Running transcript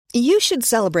You should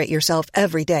celebrate yourself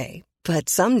every day, but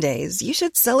some days you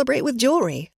should celebrate with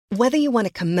jewelry. Whether you want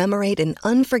to commemorate an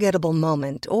unforgettable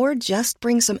moment or just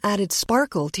bring some added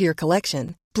sparkle to your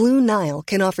collection, Blue Nile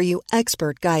can offer you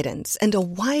expert guidance and a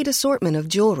wide assortment of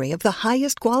jewelry of the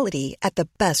highest quality at the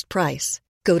best price.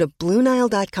 Go to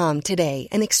BlueNile.com today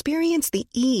and experience the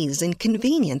ease and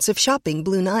convenience of shopping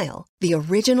Blue Nile, the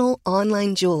original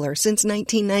online jeweler since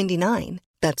 1999.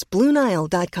 That's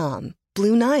BlueNile.com.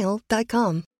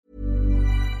 BlueNile.com.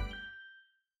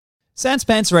 Sans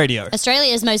Pants Radio,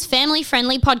 Australia's most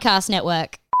family-friendly podcast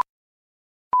network.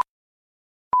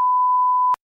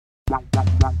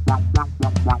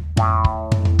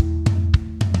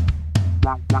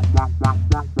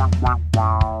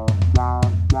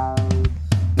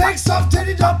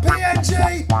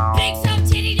 BigSoftTitty.png.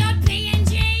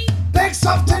 BigSoftTitty.png.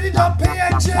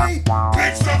 BigSoftTitty.png.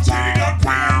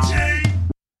 BigSoftTitty.png.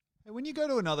 when you go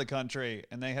to another country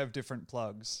and they have different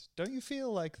plugs, don't you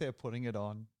feel like they're putting it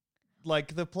on?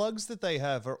 Like, the plugs that they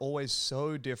have are always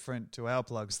so different to our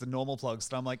plugs, the normal plugs,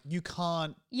 that I'm like, you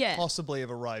can't possibly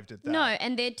have arrived at that. No,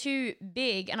 and they're too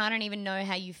big, and I don't even know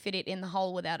how you fit it in the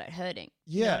hole without it hurting.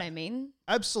 Yeah. You know what I mean?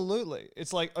 Absolutely.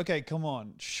 It's like, okay, come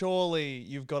on. Surely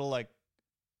you've got to, like,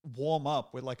 warm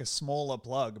up with, like, a smaller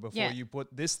plug before you put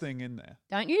this thing in there.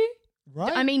 Don't you?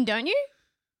 Right? I mean, don't you?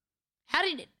 How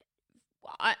did it...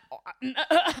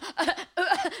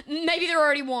 maybe they're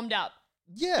already warmed up.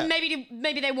 Yeah.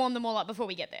 Maybe they warm them all up before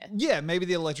we get there. Yeah, maybe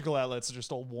the electrical outlets are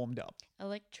just all warmed up.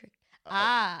 Electric.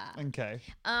 Okay.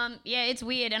 Yeah, it's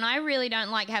weird, and I really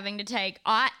don't like having to take...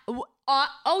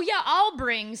 I'll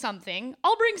bring something.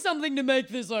 I'll bring something to make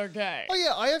this okay. Oh,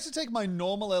 yeah, I have to take my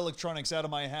normal electronics out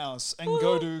of my house and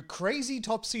go to crazy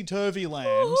topsy-turvy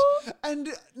land. And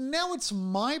now it's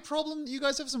my problem that you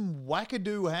guys have some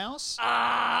wackadoo house.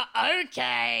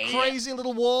 Okay. Crazy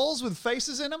little walls with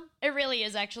faces in them. It really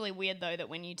is actually weird, though, that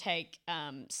when you take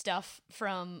stuff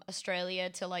from Australia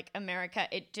to, like, America,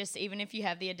 it just, even if you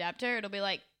have the adapter, it'll be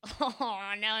like,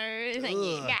 oh, no, thank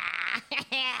you.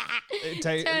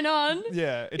 Turn on.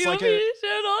 Yeah, it's you like want me to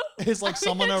turn on? It's like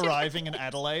someone arriving in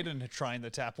Adelaide and trying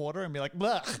the tap water and be like,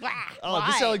 "Blah. Oh,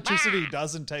 Why? this electricity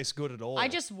doesn't taste good at all. I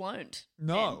just won't.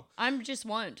 No. I just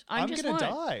won't. I'm going to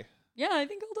die. Yeah, I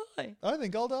think I'll die. I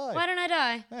think I'll die. Why don't I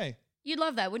die? Hey. You'd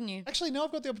love that, wouldn't you? Actually, now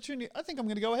I've got the opportunity. I think I'm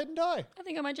going to go ahead and die. I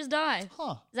think I might just die.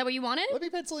 Huh. Is that what you wanted? Let me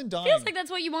pencil in dying. Feels like that's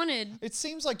what you wanted. It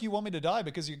seems like you want me to die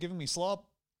because you're giving me slop.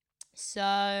 So,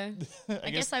 I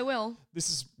guess I will. This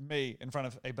is me in front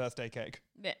of a birthday cake.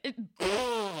 A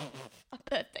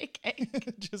birthday cake.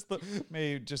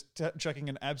 Me chucking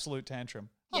an absolute tantrum.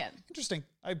 Yeah. Interesting.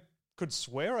 I could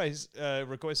swear I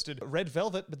requested red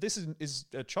velvet, but this is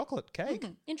a chocolate cake.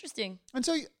 Interesting. And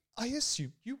so I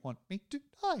assume you want me to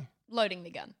die. Loading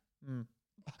the gun.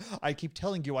 I keep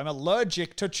telling you I'm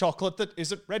allergic to chocolate that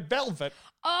isn't red velvet.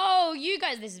 Oh, you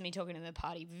guys, this is me talking to the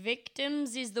party.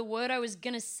 Victims is the word I was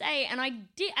going to say. And I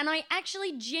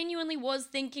actually genuinely was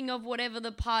thinking of whatever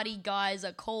the party guys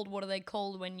are called. What are they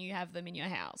called when you have them in your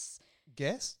house?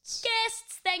 Guests?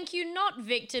 Guests, thank you. Not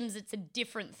victims. It's a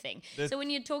different thing. So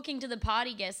when you're talking to the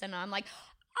party guests and I'm like,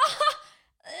 this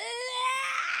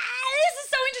is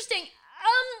so interesting.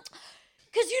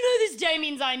 Because you know this day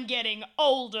means I'm getting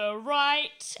older,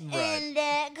 right? And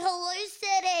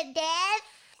closer to death.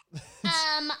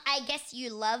 I guess you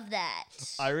love that.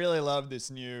 I really love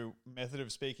this new method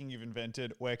of speaking you've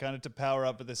invented where kind of to power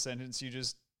up with a sentence you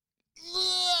just...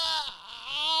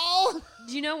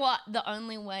 Do you know what? The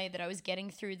only way that I was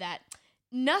getting through that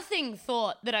nothing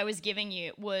thought that I was giving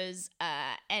you was,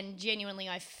 and genuinely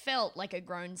I felt like a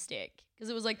groan stick. Because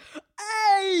it was like,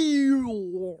 are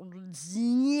you like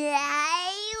me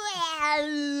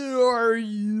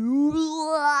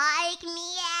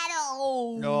at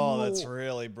all? Oh, that's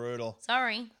really brutal.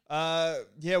 Sorry.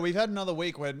 Yeah, we've had another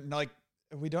week where, like,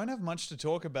 we don't have much to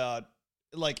talk about,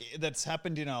 like, that's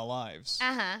happened in our lives.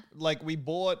 Uh-huh. Like, we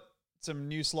bought some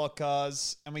new slot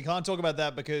cars, and we can't talk about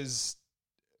that because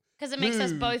it makes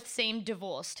us both seem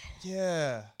divorced.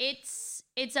 Yeah. It's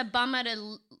a bummer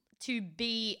to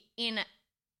be in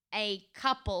a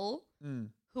couple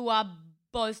who are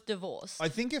both divorced. I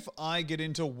think if I get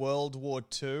into World War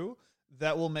II,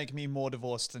 that will make me more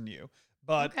divorced than you.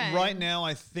 But right now,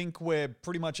 I think we're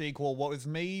pretty much equal. What with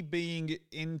me being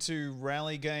into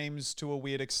rally games to a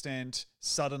weird extent,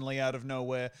 suddenly out of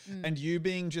nowhere, and you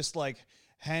being just like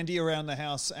handy around the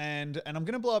house, and I'm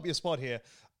going to blow up your spot here.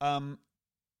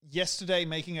 yesterday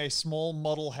making a small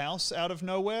model house out of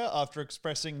nowhere after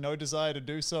expressing no desire to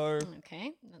do so.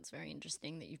 Okay, that's very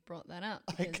interesting that you've brought that up.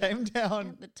 I came down.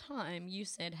 At the time, you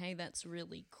said, hey, that's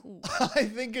really cool. I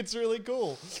think it's really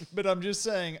cool. But I'm just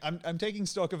saying, I'm taking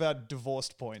stock of our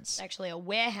divorced points. It's actually a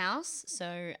warehouse, so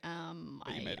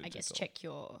made it I too guess tall. check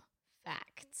your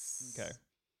facts. Okay.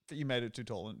 But you made it too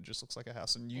tall and it just looks like a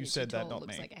house. And you And it's said too that, tall, not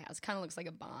looks me. like a house. Kind of looks like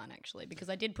a barn, actually, because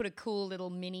I did put a cool little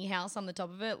mini house on the top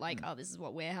of it. Like, oh, this is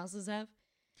what warehouses have.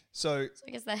 So So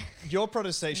I guess that your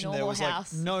protestation there Normal was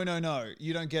house. like, no,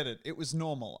 you don't get it. It was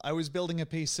normal. I was building a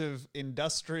piece of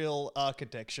industrial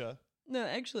architecture. No,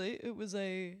 actually, it was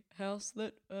a house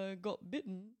that got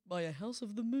bitten by a house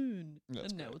of the moon.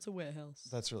 That's and now great. it's a warehouse.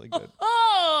 That's really good.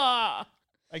 Oh!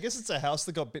 I guess it's a house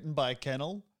that got bitten by a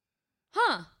kennel.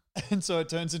 Huh. And so it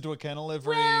turns into a kennel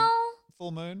every Well,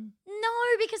 full moon. no,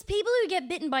 because people who get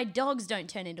bitten by dogs don't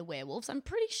turn into werewolves. I'm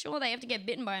pretty sure they have to get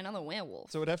bitten by another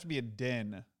werewolf. So it would have to be a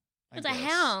den. I It's a guess.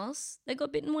 house that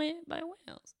got bitten by a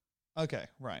werewolf. Okay,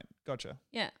 right. Gotcha.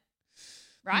 Yeah.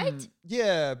 Right?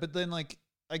 Yeah, but then like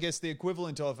I guess the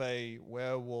equivalent of a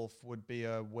werewolf would be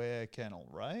a were kennel,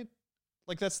 right?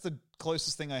 Like that's the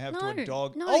closest thing I have to a No,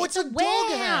 dog. no, oh, it's it's a a warehouse.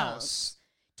 doghouse.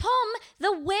 Tom,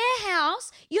 the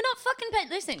warehouse, you're not fucking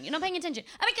listen, you're not paying attention.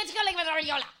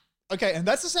 Okay, and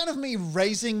that's the sound of me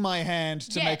raising my hand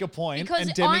to Yeah, make a point because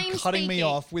and Demi I'm cutting me speaking.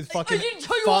 off with fucking I didn't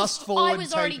tell you fast I forward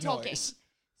was already tape talking. noise.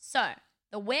 So,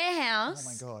 the warehouse Oh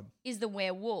my God. is the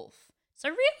werewolf. So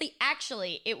really,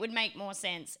 actually, it would make more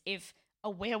sense if a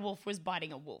werewolf was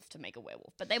biting a wolf to make a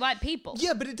werewolf. But they bite people.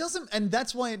 Yeah, but it doesn't, and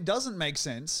that's why it doesn't make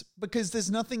sense because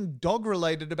there's nothing dog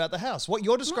related about the house. What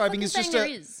you're describing is fucking just saying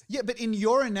a there is. yeah, but in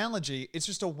your analogy, it's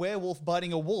just a werewolf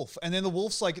biting a wolf, and then the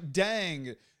wolf's like,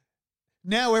 "Dang,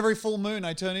 now every full moon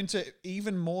I turn into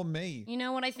even more me." You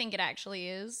know what I think it actually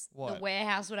is? What? The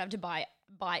warehouse would have to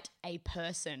bite a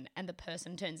person and the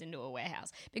person turns into a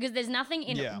warehouse. Because there's nothing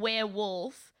in Yeah.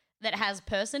 werewolf that has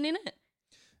person in it.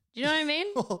 Do you know what I mean?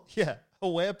 Well, yeah, a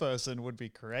were person would be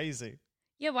crazy.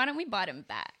 Yeah, why don't we bite him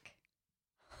back?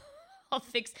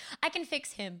 I can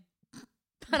fix him.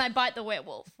 But I bite the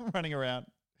werewolf, Running around.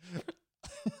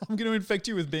 I'm going to infect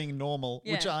you with being normal,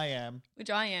 which Yeah. I am. which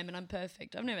I am, and I'm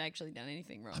perfect. I've never actually done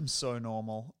anything wrong. I'm so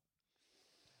normal.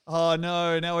 Oh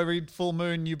no, now every full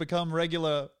moon you become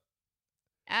regular.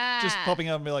 Just popping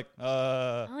up and be like,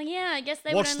 Oh yeah, I guess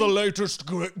they what's would the only... latest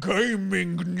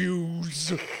gaming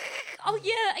news? Oh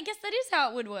yeah, I guess that is how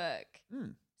it would work. Hmm.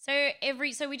 So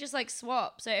we just like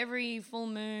swap. So every full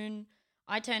moon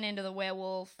I turn into the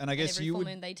werewolf, And I guess every you full would-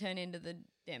 moon they turn into the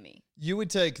demi. You would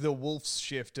take the wolf's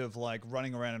shift of like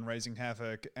running around and raising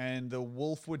havoc, and the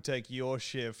wolf would take your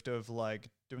shift of like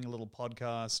doing a little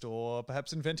podcast or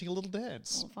perhaps inventing a little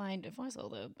dance. Well, if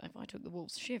I took the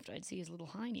wolf's shift, I'd see his little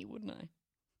hiney, wouldn't I?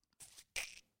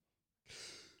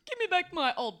 Give me back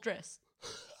my old dress.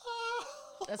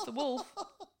 That's the wolf.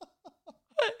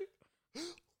 Hey,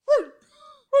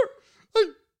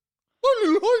 my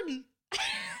little hiney.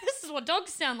 This is what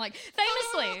dogs sound like.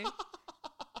 Famously.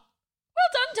 Well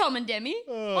done, Tom and Demi.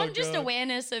 Oh, On just God.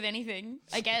 awareness of anything,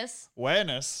 I guess.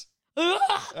 Awareness.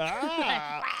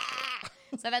 Ah.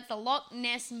 So that's the Loch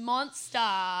Ness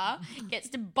monster gets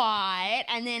to bite,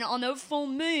 and then on a full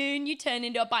moon, you turn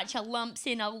into a bunch of lumps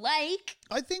in a lake.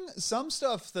 I think some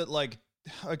stuff that like,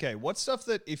 okay, what stuff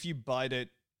that if you bite it,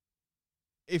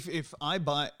 if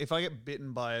I get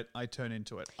bitten by it, I turn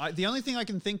into it. The only thing I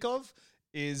can think of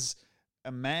is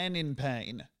a man in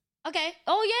pain. Okay.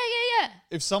 Oh, yeah.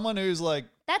 If someone who's like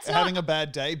That's having not- a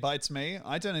bad day bites me,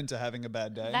 I turn into having a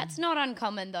bad day. That's not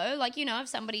uncommon, though. Like, you know, if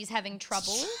somebody's having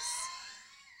troubles,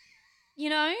 you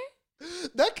know,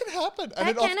 that can happen, and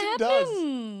that it can often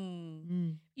happen.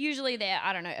 does. Usually they're,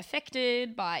 I don't know,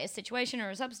 affected by a situation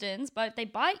or a substance, but if they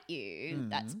bite you,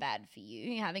 that's bad for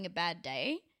you. You're having a bad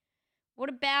day. What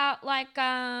about, like,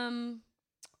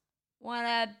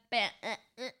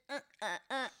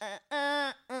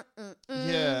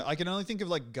 Yeah, I can only think of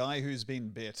like guy who's been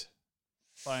bit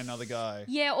by another guy.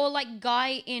 Yeah, or like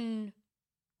guy in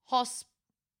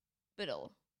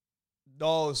hospital.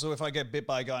 Oh, so if I get bit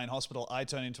by a guy in hospital, I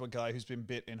turn into a guy who's been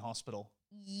bit in hospital.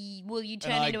 Well, you And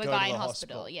turn I into a go guy to in the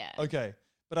hospital, yeah. Okay,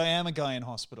 but I am a guy in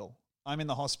hospital. I'm in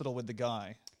the hospital with the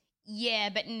guy. Yeah,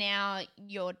 but now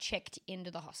you're checked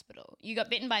into the hospital. You got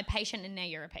bitten by a patient and now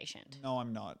you're a patient. No,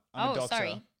 I'm not. I'm a doctor.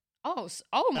 Sorry. Oh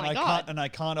And my I God. can't, I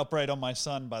can't operate on my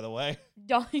son, by the way.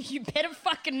 You better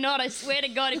fucking not. I swear to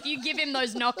God, if you give him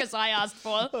those knockers I asked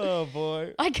for. Oh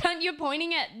boy. I can't. You're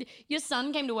pointing at your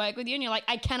son came to work with you and you're like,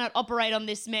 I cannot operate on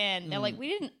this man. They're like, we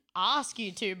didn't ask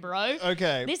you to, bro.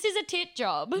 Okay. This is a tit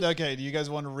job. Okay, do you guys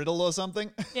want a riddle or something?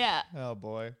 Yeah. Oh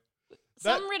boy.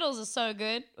 Some riddles are so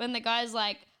good when the guy's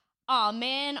like, oh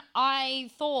man, I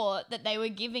thought that they were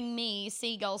giving me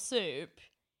seagull soup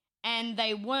and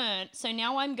they weren't, so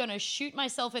now I'm going to shoot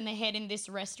myself in the head in this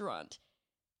restaurant.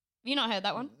 Have you not heard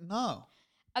that one? No.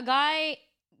 A guy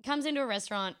comes into a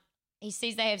restaurant, he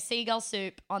sees they have seagull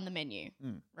soup on the menu,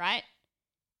 right?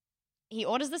 He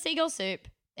orders the seagull soup,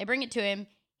 they bring it to him,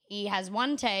 he has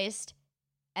one taste,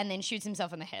 and then shoots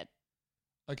himself in the head.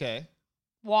 Okay.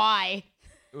 Why?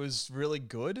 It was really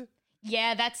good?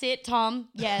 Yeah, that's it, Tom.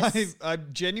 Yes. I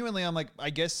genuinely, I'm like, I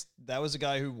guess that was a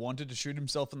guy who wanted to shoot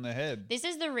himself in the head. This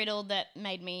is the riddle that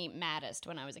made me maddest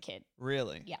when I was a kid.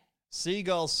 Really? Yeah.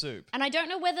 Seagull soup. And I don't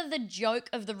know whether the joke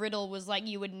of the riddle was like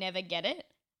you would never get it,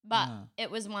 but it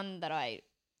was one that I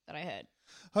heard.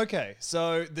 Okay,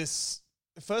 so this,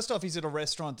 first off, he's at a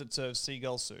restaurant that serves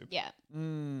seagull soup. Yeah.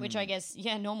 Which I guess,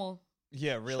 normal.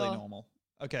 Yeah, really Sure. normal.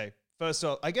 Okay, first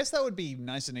off, I guess that would be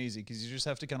nice and easy because you just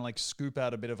have to kind of like scoop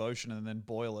out a bit of ocean and then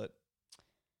boil it.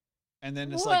 And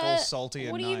then it's like all salty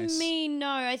and nice. nice. What do you mean?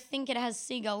 No, I think it has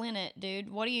seagull in it,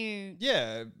 dude. What do you...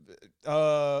 Yeah.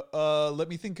 Let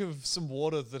me think of some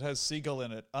water that has seagull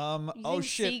in it. Oh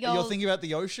shit, you're thinking about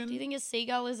the ocean? Do you think a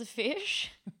seagull is a fish?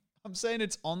 I'm saying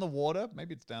it's on the water.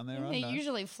 Maybe it's down there. I don't know. They're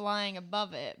usually flying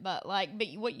above it, but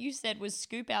what you said was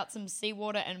scoop out some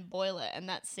seawater and boil it, and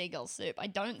that's seagull soup. I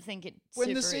don't think it.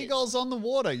 When the seagull's on the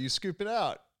water, you scoop it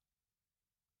out.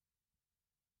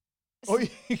 Or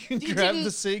you can grab the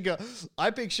seagull.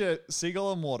 I picture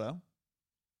seagull in water.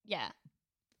 Yeah.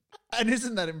 And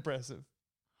isn't that impressive?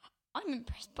 I'm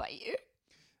impressed by you.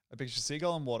 I picture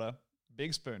seagull in water,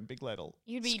 big spoon, big ladle.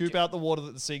 You'd be scoop out the water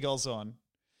that the seagull's on.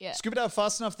 Yeah. Scoop it out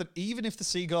fast enough that even if the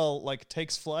seagull like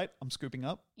takes flight, I'm scooping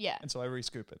up. Yeah. And so I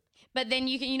re-scoop it. But then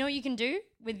you know what you can do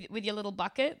with your little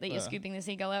bucket that you're scooping the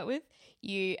seagull out with?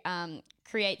 You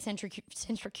create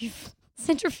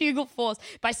centrifugal force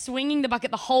by swinging the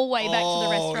bucket the whole way back to the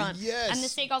restaurant. Yes. And the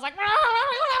seagull's like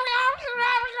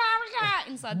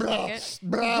inside the bucket.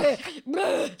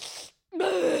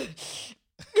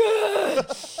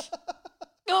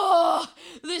 Oh,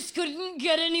 this couldn't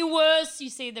get any worse. You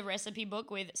see the recipe book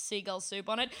with seagull soup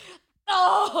on it.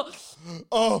 Oh,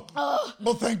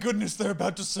 well, thank goodness they're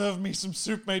about to serve me some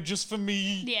soup made just for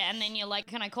me. yeah, and then you're like,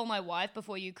 can I call my wife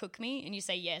before you cook me? And you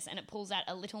say yes, and it pulls out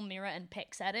a little mirror and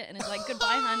pecks at it and is like,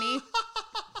 goodbye, honey.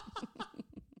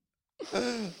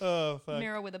 Oh, fuck.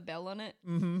 Mirror with a bell on it.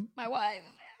 Mm-hmm. My wife.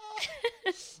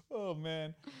 Oh,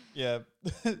 man. Yeah.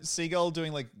 Seagull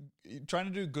doing like, trying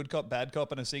to do good cop, bad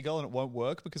cop on a seagull and it won't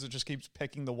work because it just keeps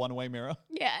pecking the one-way mirror.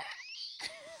 Yeah.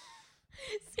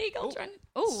 Seagull trying to...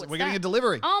 Oh, we're getting a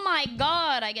delivery. Oh, my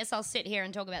God. I guess I'll sit here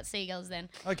and talk about seagulls then.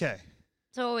 Okay.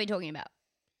 So what are we talking about?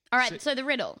 All right, so the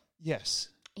riddle. Yes.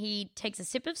 He takes a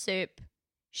sip of soup,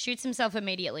 shoots himself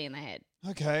immediately in the head.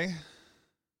 Okay.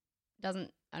 I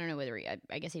don't know whether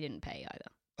I guess he didn't pay either.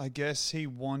 I guess he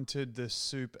wanted the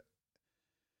soup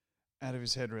out of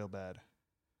his head real bad.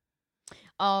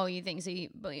 Oh, you think so? You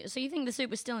think the soup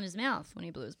was still in his mouth when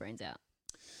he blew his brains out,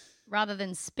 rather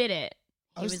than spit it?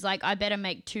 He was like, "I better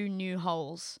make 2 new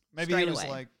holes." Maybe he was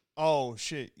like, "Oh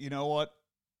shit, you know what?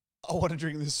 I want to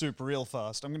drink this soup real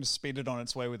fast. I'm going to speed it on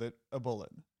its way with a bullet."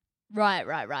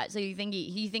 Right. So you think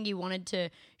he wanted to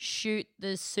shoot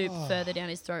the soup further down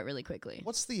his throat really quickly?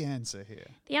 What's the answer here?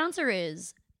 The answer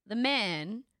is the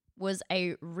man was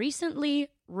a recently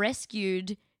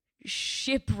rescued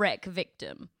shipwreck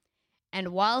victim. And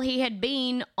while he had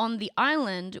been on the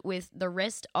island with the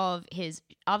rest of his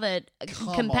other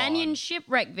companion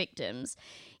shipwreck victims,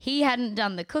 he hadn't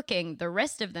done the cooking. The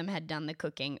rest of them had done the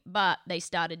cooking, but they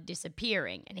started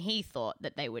disappearing. And he thought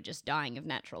that they were just dying of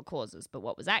natural causes. But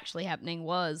what was actually happening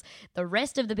was the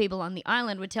rest of the people on the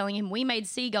island were telling him, we made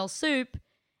seagull soup.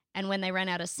 And when they ran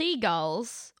out of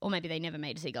seagulls, or maybe they never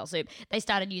made seagull soup, they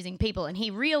started using people. And he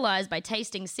realized by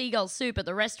tasting seagull soup at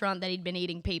the restaurant that he'd been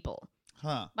eating people.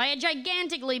 Huh. By a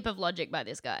gigantic leap of logic by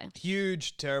this guy.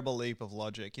 Huge, terrible leap of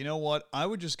logic. You know what? I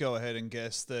would just go ahead and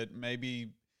guess that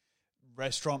maybe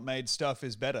restaurant-made stuff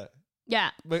is better. Yeah.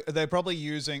 They're probably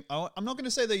using... I'm not going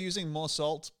to say they're using more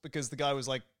salt because the guy was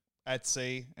like at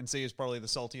sea, and sea is probably the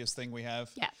saltiest thing we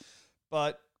have. Yeah.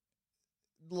 But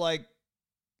like...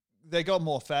 They got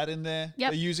more fat in there.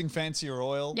 Yep. They're using fancier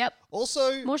oil. Yep.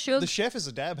 Also, more sugar. The chef is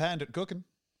a dab hand at cooking.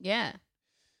 Yeah.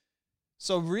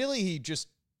 So really he just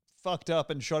fucked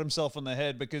up and shot himself on the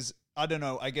head because, I don't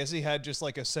know, I guess he had just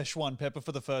like a Szechuan pepper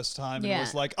for the first time and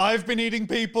was like, I've been eating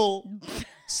people.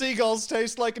 Seagulls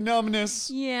taste like numbness.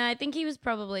 Yeah, I think he was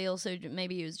probably also,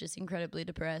 maybe he was just incredibly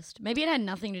depressed. Maybe it had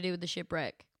nothing to do with the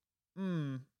shipwreck.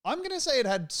 I'm going to say it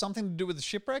had something to do with the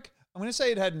shipwreck. I'm going to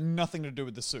say it had nothing to do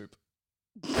with the soup.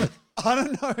 I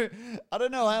don't know. I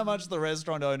don't know how much the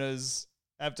restaurant owners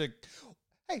have to.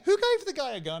 Hey, who gave the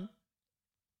guy a gun?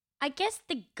 I guess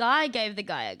the guy gave the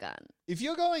guy a gun. If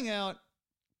you're going out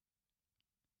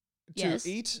to Yes.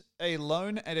 eat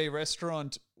alone at a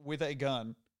restaurant with a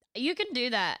gun, You can do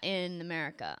that in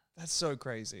America. that's so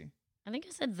crazy. I think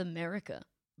I said the America.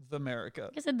 The America. I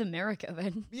think I said the America,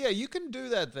 man. Yeah, you can do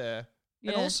that there.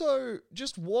 And Yeah. also,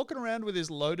 just walking around with his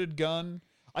loaded gun,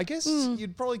 I guess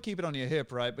you'd probably keep it on your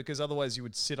hip, right? Because otherwise you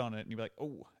would sit on it and you'd be like,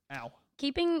 oh, ow.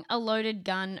 Keeping a loaded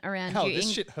gun around Ow, you.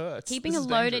 this shit hurts. Keeping This a is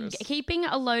loaded dangerous. keeping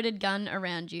a loaded gun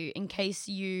around you in case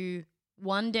you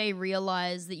one day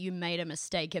realize that you made a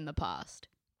mistake in the past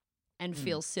and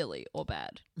feel silly or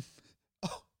bad.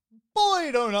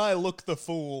 Boy, don't I look the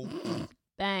fool.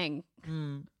 Bang.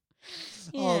 Oh,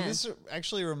 Yeah. this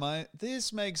actually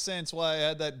this makes sense why I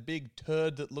had that big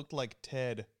turd that looked like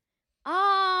Ted.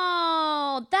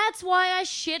 Oh, that's why I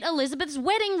shit Elizabeth's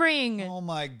wedding ring. Oh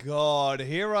my god,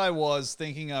 here I was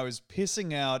thinking I was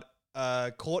pissing out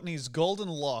Courtney's golden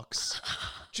locks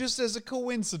just as a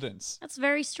coincidence. That's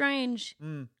very strange.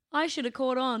 I should have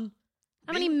caught on.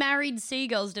 How many married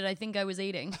seagulls did I think I was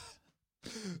eating?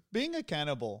 Being a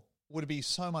cannibal would be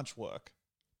so much work.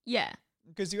 Yeah,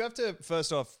 Because you have to,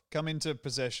 first off, come into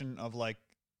possession of like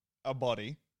a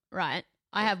body. right.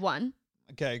 I have one.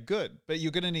 Okay, good. But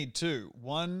you're going to need two.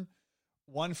 One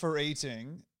for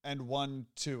eating and one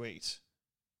to eat.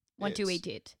 One to Yes. eat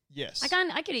it. Yes.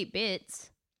 I could eat bits.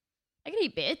 I could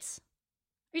eat bits.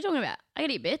 What are you talking about? I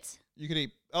could eat bits. You could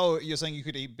eat. Oh, you're saying you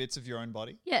could eat bits of your own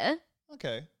body? Yeah.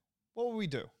 Okay. What would we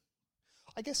do?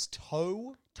 I guess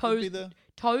toe Toes. would be the.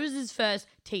 Toes is first,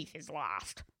 teeth is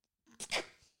last.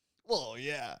 Well,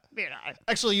 yeah. You know.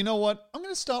 Actually, you know what? I'm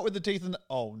going to start with the teeth and.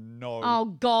 Oh no! Oh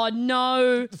God,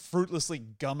 no. Fruitlessly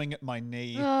gumming at my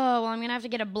knee. Oh well, I'm gonna have to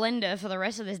get a blender for the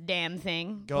rest of this damn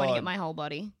thing. Pointing God. at my whole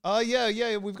body.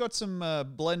 Yeah. We've got some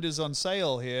blenders on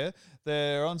sale here.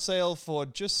 They're on sale for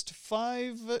just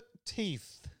 5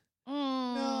 teeth.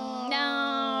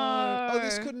 No. Oh,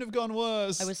 this couldn't have gone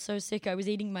worse. I was so sick. I was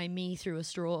eating my me through a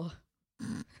straw.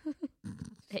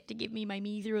 Had to give me my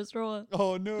me through a straw.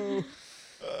 Oh no.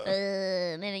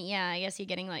 And then yeah, I guess you're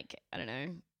getting like I don't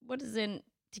know what is in.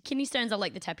 Kidney stones are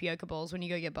like the tapioca balls when you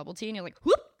go get bubble tea and you're like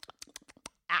whoop.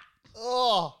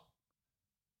 Oh.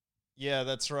 Yeah,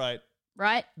 that's right.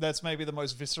 Right? That's maybe the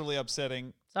most viscerally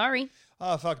upsetting. Sorry.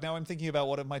 Oh, fuck. Now I'm thinking about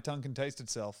what if my tongue can taste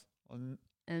itself.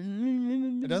 It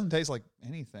You doesn't taste like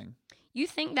anything.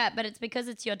 think that, but it's because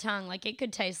it's your tongue. Like it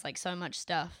could taste like so much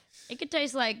stuff. It could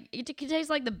taste like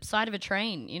the side of a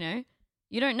train. You know,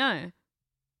 you don't know.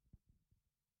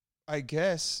 I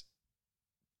guess.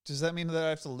 Does that mean that I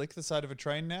have to lick the side of a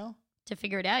train now? To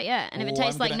figure it out, yeah. And if it Oh,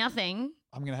 tastes I'm like gonna- nothing,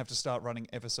 I'm going to have to start running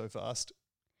ever so fast.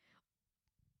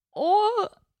 or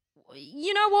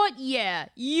you know what? Yeah,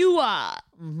 you are.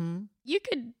 Mm-hmm. You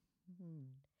could.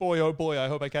 Boy, oh boy, I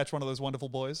hope I catch one of those wonderful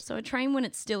boys. So a train when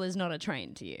it still is not a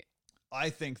train to you. I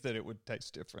think that it would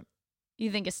taste different.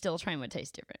 You think a still train would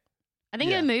taste different? I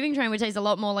think Yeah. a moving train would taste a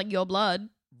lot more like your blood.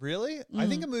 Really? I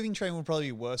think a moving train would probably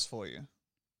be worse for you.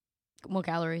 More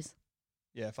calories.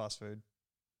 Yeah, fast food.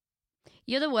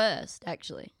 You're the worst,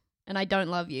 actually. And I don't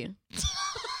love you.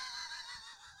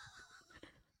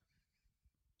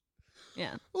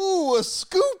 Yeah. Ooh, a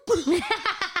scoop!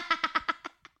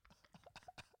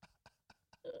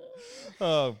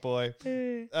 Oh, boy.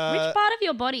 Which part of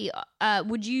your body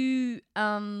would you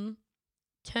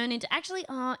turn into? Actually,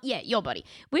 yeah, your body.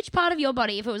 Which part of your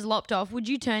body, if it was lopped off, would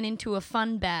you turn into a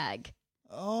fun bag?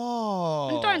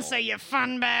 Oh. Don't say your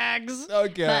fun bags.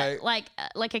 Okay. But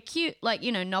like a cute,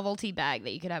 novelty bag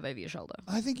that you could have over your shoulder.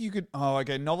 I think you could. Oh,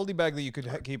 okay. Novelty bag that you could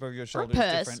keep over your Or a shoulder is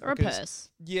purse. different. Or a because- purse.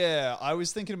 Yeah, I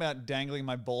was thinking about dangling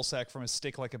my ball sack from a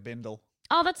stick like a bindle,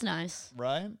 Oh, that's nice.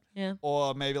 right? Yeah.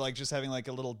 Or maybe like just having like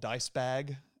a little dice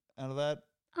bag out of that.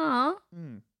 Aw.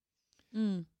 Mm.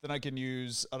 Mm. Then I can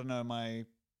use, I don't know, my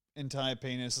entire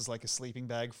penis as like a sleeping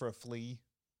bag for a flea,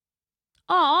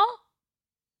 Aw.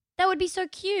 That would be so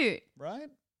cute. right?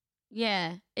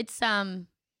 Yeah. It's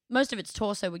most of its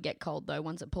torso would get cold though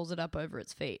once it pulls it up over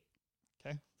its feet.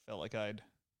 Okay. Felt like I'd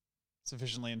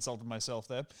sufficiently insulted myself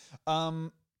there.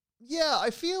 Yeah, I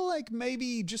feel like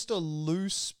maybe just a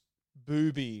loose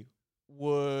boobie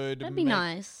would That'd be make-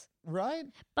 nice. Right?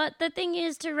 But the thing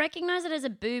is, to recognize it as a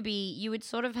boobie, you would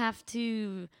sort of have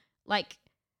to,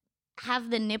 have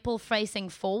the nipple facing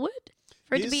forward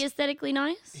for it to be Here's- aesthetically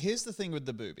nice. Here's the thing with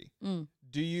the boobie. Mm.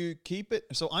 Do you keep it?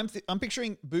 So I'm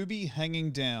picturing boobie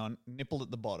hanging down, nipple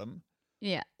at the bottom,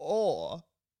 Yeah. or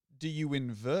do you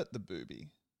invert the boobie?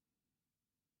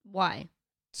 Why?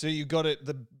 So you got it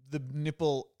the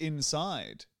nipple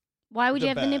inside. Why would the you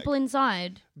have the bag. nipple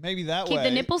inside? Maybe that Keep way.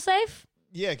 the nipple safe?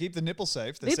 Yeah, keep the nipple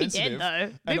safe. They're Maybe sensitive. dead,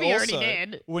 though. And Maybe already also,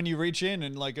 dead. when you reach in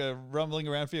and like rumbling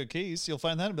around for your keys, you'll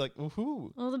find that and be like,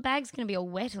 ooh. Well, the bag's going to be all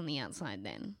wet on the outside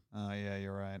then. Oh, yeah,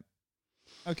 you're right.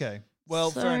 Okay.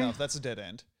 Well, So- fair enough. That's a dead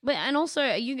end. But and also,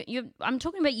 I'm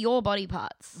talking about your body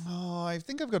parts. Oh, I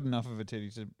think I've got enough of a titty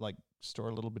to like store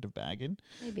a little bit of bag in.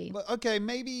 Maybe. But okay,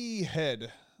 maybe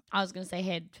head. I was going to say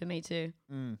head for me too.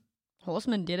 Mm.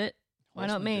 Horseman did it. Why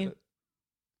not Horseman me? did it.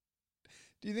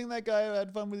 Do you think that guy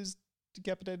had fun with his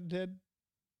decapitated head?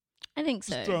 I think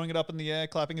so. Just throwing it up in the air,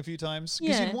 clapping a few times?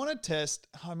 Because Yeah. you'd want to test,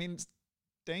 I mean, it's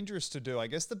dangerous to do. I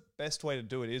guess the best way to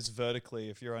do it is vertically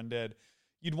if you're undead.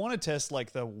 You'd want to test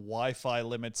like the Wi-Fi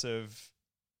limits of,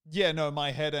 yeah, no,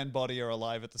 my head and body are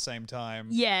alive at the same time.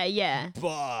 Yeah.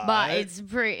 But it's a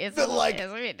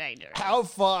bit dangerous. How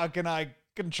far can I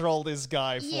control this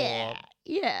guy for? Yeah.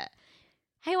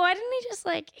 Hey, why didn't he just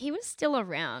he was still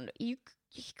around. You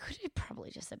could have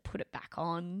probably just put it back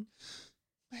on.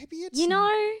 Maybe it's...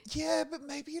 Yeah, but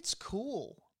maybe it's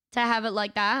cool. To have it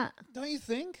like that. Don't you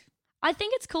think? I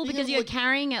think it's cool You because know, you're like-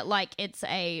 carrying it like it's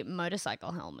a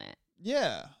motorcycle helmet,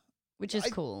 Yeah. which is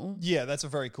cool. Yeah, that's a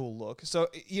very cool look. So,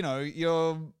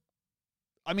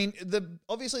 I mean,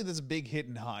 obviously there's a big hit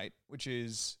in height, which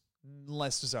is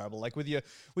less desirable. Like with your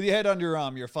head under your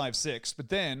arm, you're 5'6", but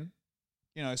then,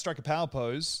 strike a power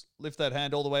pose, lift that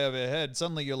hand all the way over your head,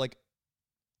 suddenly you're like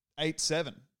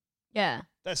 8'7". Yeah,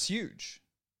 That's huge.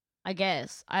 I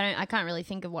guess. I can't really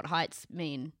think of what heights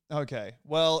mean. Okay.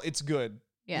 Well, it's good.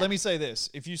 Yeah. Let me say this.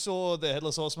 If you saw the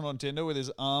Headless Horseman on Tinder with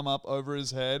his arm up over his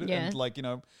head Yeah. and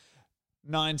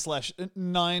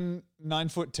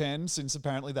 9'10", since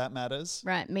apparently that matters.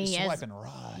 Right, You're swiping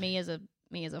right. me as a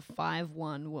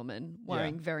 5'1" woman,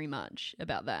 worrying very much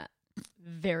about that.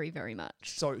 Very, very much.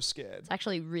 So scared. It's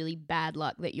actually really bad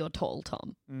luck that you're tall,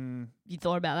 Tom. Mm. You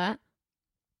thought about that?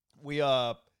 We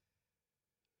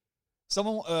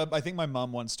someone, I think my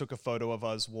mum once took a photo of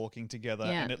us walking together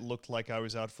Yeah. and it looked like I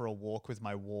was out for a walk with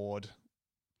my ward.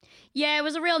 Yeah, it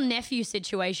was a real nephew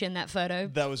situation, that photo.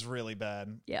 That was really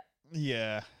bad. Yeah.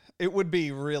 Yeah. It would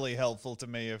be really helpful to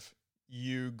me if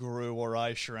you grew or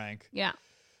I shrank Yeah.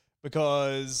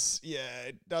 because,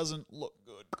 it doesn't look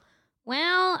good.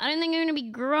 Well, I don't think I'm going to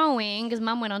be growing because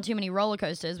Mum went on too many roller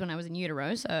coasters when I was in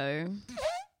utero, so...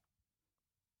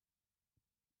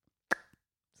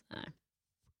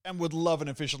 And would love an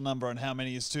official number on how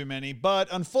many is too many, but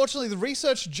unfortunately the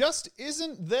research just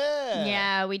isn't there.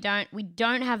 Yeah, we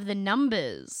don't have the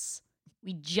numbers.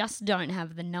 We just don't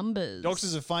have the numbers.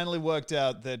 Doctors have finally worked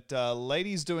out that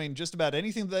ladies doing just about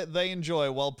anything that they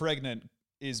enjoy while pregnant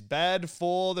is bad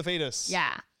for the fetus.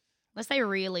 Yeah. Unless they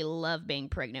really love being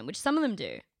pregnant, which some of them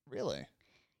do. Really?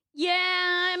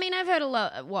 Yeah, I mean, I've heard a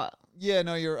lot. What? Yeah,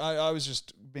 no, I was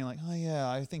just being like, oh yeah,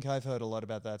 I think I've heard a lot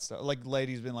about that stuff. Like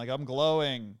ladies being like, I'm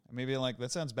glowing. And me being like,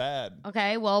 that sounds bad.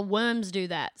 Okay, well, worms do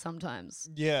that sometimes.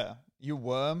 Yeah. You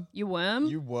worm? You worm?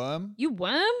 You worm? You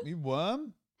worm? You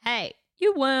worm? Hey,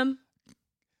 you worm.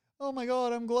 Oh my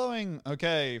god, I'm glowing.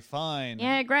 Okay, fine.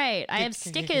 Yeah, great. I have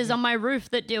stickers on my roof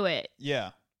that do it.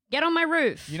 Yeah. Get on my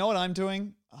roof. You know what I'm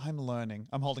doing? I'm learning.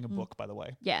 I'm holding a book, by the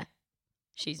way. Yeah.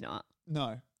 She's not.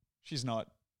 No, she's not.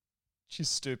 She's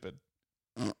stupid.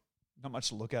 Not much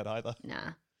to look at either. Nah.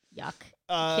 Yuck.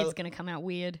 Uh, Kid's going to come out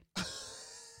weird.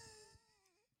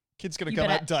 Kid's going to You come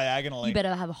better- out diagonally. You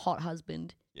better have a hot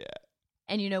husband. Yeah.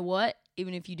 And you know what?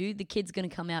 Even if you do, the kid's going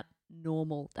to come out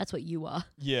normal. That's what you are.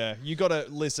 Yeah, you got to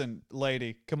listen,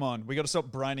 lady. Come on. We got to stop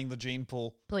brining the gene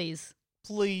pool. Please.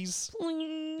 Please.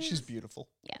 Please. She's beautiful.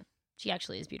 Yeah. She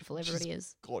actually is beautiful. Everybody She's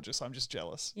is. gorgeous. I'm just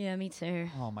jealous. Yeah, me too.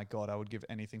 Oh my god, I would give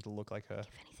anything to look like her. Give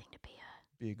anything to be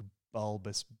her. Big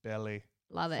bulbous belly.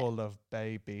 Love it. Full of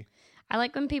baby. I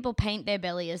like when people paint their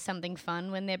belly as something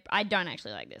fun when they're... I don't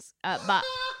actually like this. But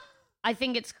I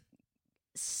think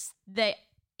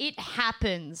it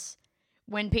happens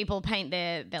when people paint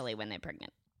their belly when they're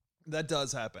pregnant. That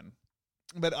does happen.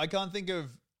 But I can't think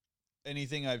of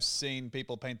anything I've seen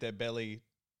people paint their belly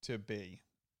to be.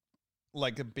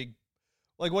 Like a big...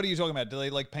 Like, what are you talking about? Do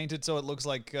they, paint it so it looks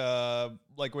like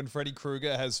when Freddy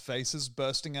Krueger has faces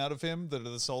bursting out of him that are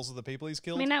the souls of the people he's I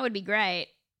killed? mean, that would be great.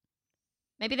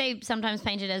 Maybe they sometimes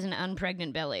paint it as an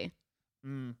unpregnant belly.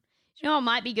 Mm. You know what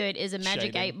might be good is a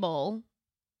magic Shading. 8-ball.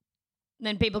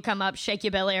 Then people come up, shake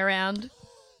your belly around,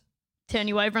 turn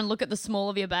you over and look at the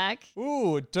small of your back.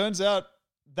 Ooh, it turns out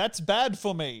that's bad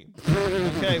for me.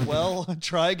 Okay, well,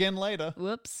 try again later.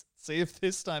 Whoops. See if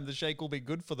this time the shake will be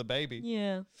good for the baby.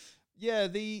 Yeah. Yeah,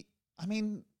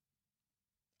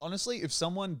 honestly, if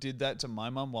someone did that to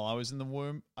my mum while I was in the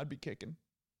womb, I'd be kicking.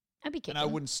 I'd be kicking. And I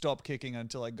wouldn't stop kicking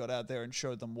until I got out there and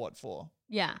showed them what for.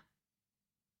 Yeah.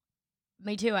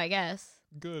 Me too, I guess.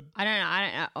 Good. I don't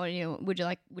know. Oh, would you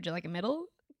like a medal?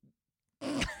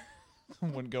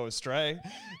 Wouldn't go astray.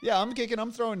 Yeah, I'm kicking.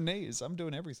 I'm throwing knees. I'm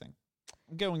doing everything.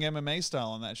 I'm going MMA style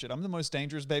on that shit. I'm the most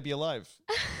dangerous baby alive.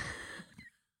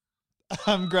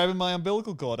 I'm grabbing my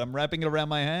umbilical cord. I'm wrapping it around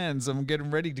my hands. I'm getting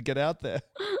ready to get out there.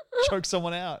 Choke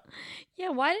someone out. Yeah,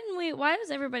 why was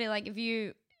everybody like, if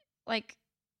you, like,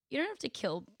 you don't have to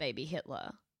kill baby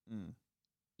Hitler.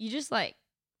 You just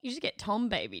get Tom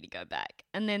Baby to go back.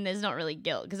 And then there's not really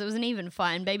guilt because it was an even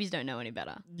fight and babies don't know any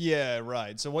better. Yeah,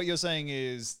 right. So what you're saying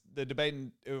is the debate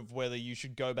of whether you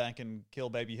should go back and kill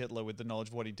baby Hitler with the knowledge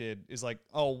of what he did is like,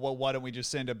 oh, well, why don't we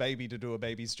just send a baby to do a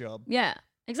baby's job? Yeah,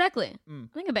 exactly. I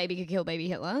think a baby could kill baby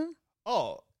Hitler.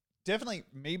 Oh, definitely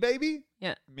me baby?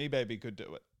 Yeah. Me baby could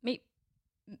do it.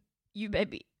 You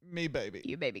baby. Me baby.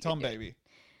 You baby. Tom baby.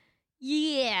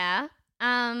 Yeah.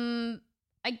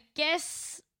 I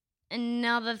guess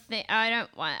another thing I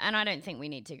don't think we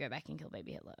need to go back and kill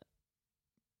baby Hitler.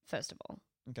 First of all.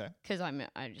 Okay. Because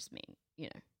I just mean,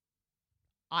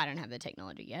 I don't have the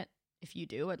technology yet. If you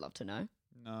do, I'd love to know.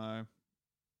 No.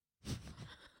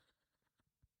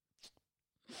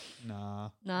 Nah.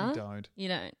 No? You don't. You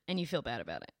don't. And you feel bad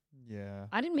about it. Yeah.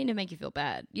 I didn't mean to make you feel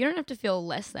bad. You don't have to feel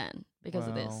less than because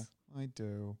of this. Well, I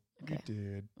do. Okay. You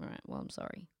did. All right. Well, I'm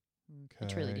sorry. Okay. I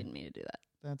truly didn't mean to do that.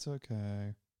 That's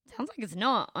okay. Sounds like it's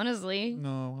not, honestly.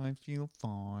 No, I feel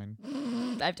fine.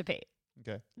 I have to pee.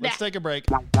 Okay. Let's take a break.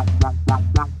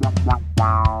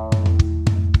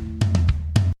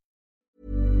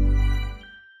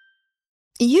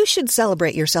 You should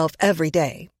celebrate yourself every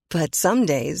day, but some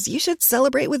days you should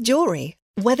celebrate with jewelry.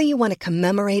 Whether you want to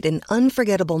commemorate an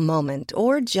unforgettable moment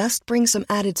or just bring some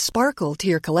added sparkle to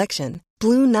your collection,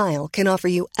 Blue Nile can offer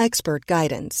you expert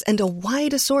guidance and a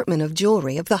wide assortment of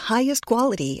jewelry of the highest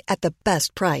quality at the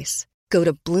best price. Go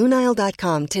to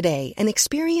BlueNile.com today and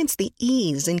experience the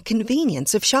ease and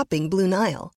convenience of shopping Blue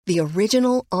Nile, the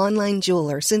original online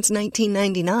jeweler since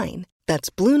 1999. That's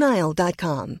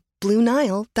BlueNile.com.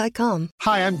 BlueNile.com.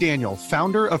 Hi, I'm Daniel,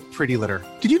 founder of Pretty Litter.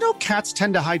 Did you know cats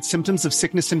tend to hide symptoms of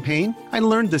sickness and pain? I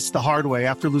learned this the hard way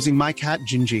after losing my cat,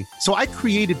 Gingy. So I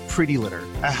created Pretty Litter,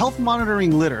 a health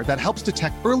monitoring litter that helps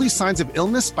detect early signs of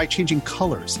illness by changing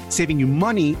colors, saving you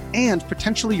money and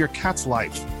potentially your cat's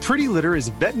life. Pretty Litter is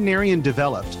veterinarian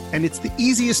developed, and it's the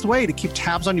easiest way to keep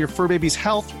tabs on your fur baby's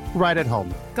health right at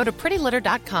home. Go to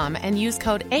prettylitter.com and use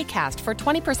code ACAST for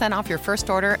 20% off your first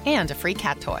order and a free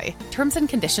cat toy. Terms and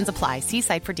conditions apply. See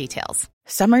site for details.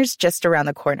 Summer's just around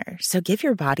the corner, so give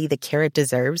your body the care it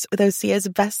deserves with Osea's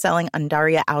best-selling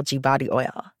Undaria Algae Body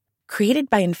Oil. Created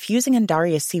by infusing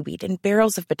Undaria seaweed in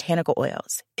barrels of botanical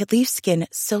oils, it leaves skin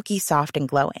silky soft and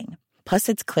glowing. Plus,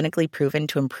 it's clinically proven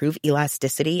to improve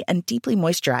elasticity and deeply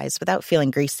moisturize without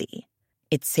feeling greasy.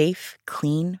 It's safe,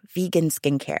 clean, vegan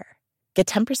skincare. Get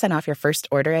 10% off your first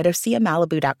order at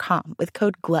OseaMalibu.com with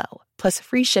code GLOW, plus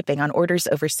free shipping on orders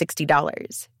over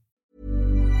 $60.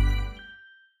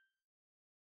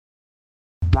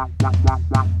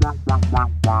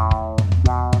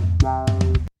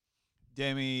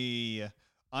 Demi,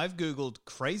 I've Googled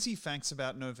crazy facts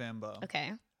about November.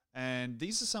 Okay. And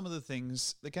these are some of the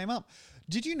things that came up.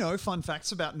 Did you know fun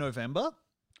facts about November?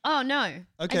 Oh, no.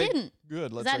 Okay. I didn't.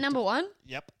 Good. Is that number one?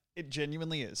 Yep. It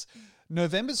genuinely is.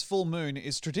 November's full moon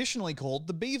is traditionally called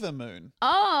the beaver moon.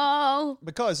 Oh.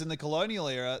 Because in the colonial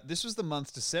era, this was the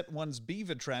month to set one's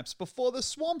beaver traps before the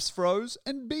swamps froze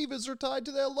and beavers retired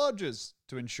to their lodges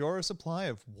to ensure a supply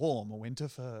of warm winter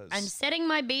furs. I'm setting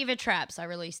my beaver traps. I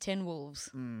released 10 wolves.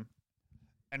 And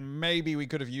maybe we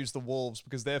could have used the wolves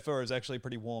because their fur is actually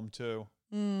pretty warm too.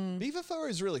 Beaver fur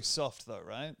is really soft though,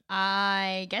 right?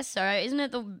 I guess so. Isn't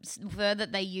it the fur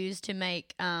that they use to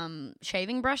make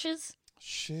shaving brushes?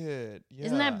 Shit, yeah.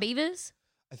 Isn't that beavers?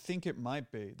 I think it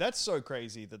might be. That's so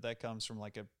crazy that comes from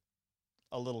like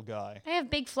a little guy. They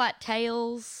have big flat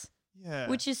tails. Yeah.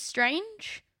 Which is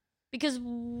strange. Because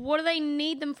what do they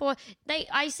need them for?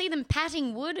 I see them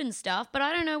patting wood and stuff, but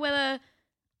I don't know whether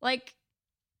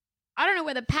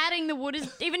patting the wood is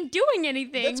even doing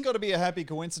anything. That's got to be a happy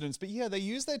coincidence. But yeah, they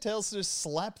use their tails to just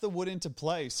slap the wood into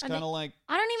place. Kind of like...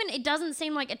 it doesn't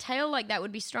seem like a tail like that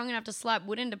would be strong enough to slap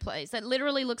wood into place. That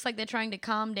literally looks like they're trying to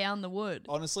calm down the wood.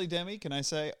 Honestly, Demi, can I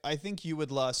say, I think you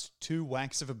would last 2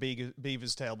 whacks of a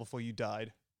beaver's tail before you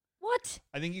died. What?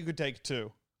 I think you could take 2.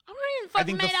 I'm not even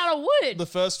fucking made out of wood. The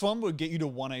first one would get you to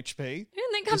 1 HP. You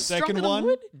don't think I'm the second stronger one, than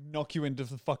wood? knock you into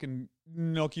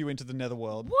the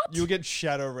netherworld. What? You'll get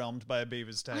shadow realmed by a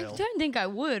beaver's tail. I don't think I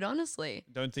would, honestly.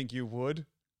 Don't think you would?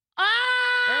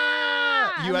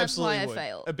 Ah! You And absolutely that's would. why I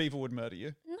failed. A beaver would murder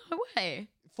you. No way.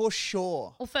 For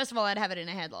sure. Well, first of all, I'd have it in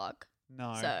a headlock.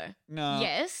 No. So, No.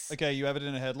 yes. Okay, you have it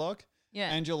in a headlock?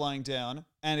 and you're lying down,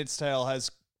 and its tail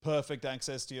has perfect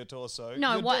access to your torso,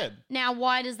 No, you're what? dead. Now,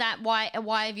 why does that? Why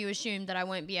have you assumed that I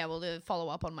won't be able to follow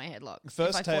up on my headlock? if I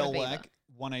First fought a tail beaver? whack,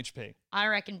 1 HP. I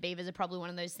reckon beavers are probably one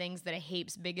of those things that are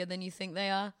heaps bigger than you think they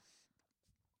are.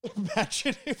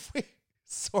 Imagine if we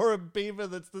saw a beaver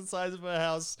that's the size of a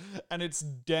house and its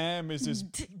dam is as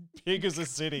big as a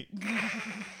city.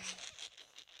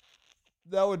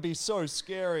 That would be so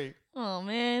scary. Oh,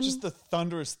 man. Just the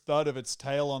thunderous thud of its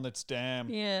tail on its dam.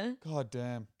 Yeah. God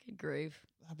damn. Good grief.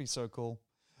 That'd be so cool.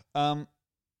 I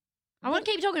want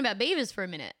to keep talking about beavers for a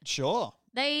minute. Sure.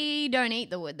 They don't eat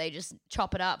the wood. They just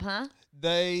chop it up, huh?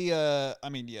 They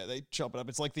chop it up.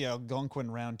 It's like the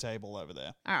Algonquin Round Table over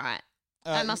there. All right.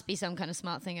 That must be some kind of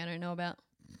smart thing I don't know about.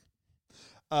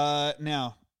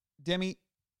 Now, Demi,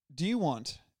 do you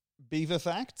want beaver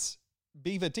facts,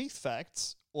 beaver teeth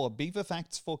facts, or beaver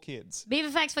facts for kids?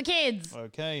 Beaver facts for kids.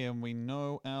 Okay, and we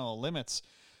know our limits.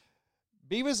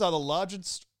 Beavers are the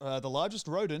largest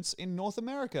rodents in North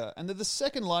America, and they're the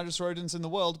second largest rodents in the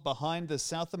world behind the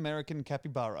South American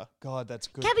capybara. God, that's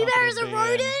good. Capybara's a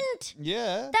company to be in. rodent?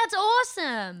 Yeah. That's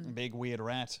awesome. Big weird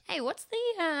rat. Hey, what's the,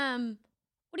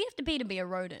 what do you have to be a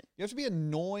rodent? You have to be an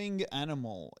annoying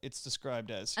animal, it's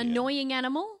described as here. Annoying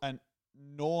animal? An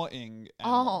gnawing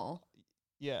animal. Oh.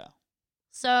 Yeah.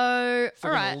 So, It's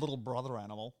all like right. a little brother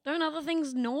animal. Don't other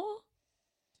things gnaw?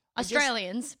 guess-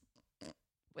 Australians,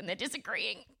 when they're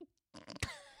disagreeing.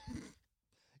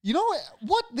 You know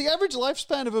what? The average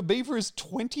lifespan of a beaver is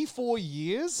 24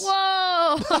 years?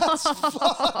 Whoa! That's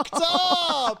fucked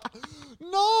up!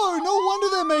 No wonder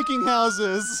they're making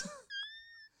houses.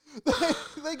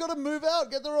 They got to move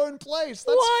out, get their own place.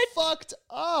 That's What? fucked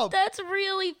up. That's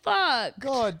really fucked.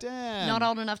 God damn. Not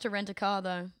old enough to rent a car,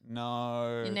 though.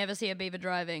 No. You never see a beaver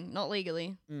driving. Not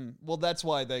legally. Well, that's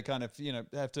why they kind of,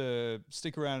 have to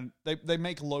stick around. They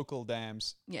make local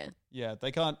dams. Yeah. Yeah,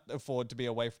 they can't afford to be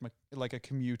away from a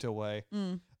commute away.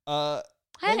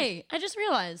 Hey, I just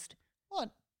realized.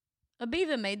 What? A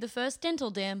beaver made the first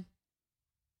dental dam.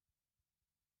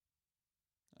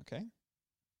 Okay.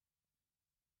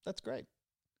 That's great.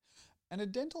 And a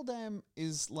dental dam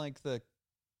is like the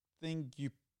thing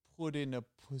you put in a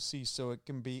pussy so it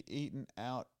can be eaten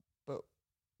out, but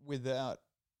without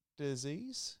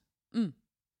disease.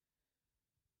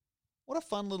 What a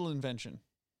fun little invention.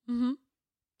 Mm-hmm.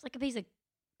 It's like a piece of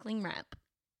cling wrap.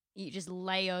 You just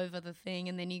lay over the thing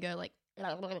and then you go like...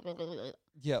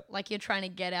 Yep. Like you're trying to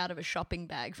get out of a shopping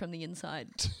bag from the inside.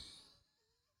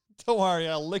 Don't worry,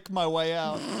 I'll lick my way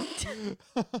out.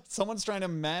 Someone's trying to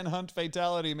manhunt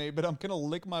fatality me, but I'm going to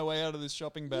lick my way out of this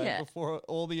shopping bag before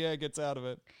all the air gets out of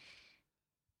it.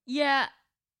 Yeah.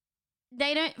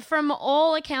 They don't... From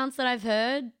all accounts that I've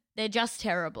heard, they're just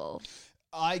terrible.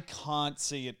 I can't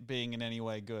see it being in any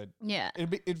way good. Yeah.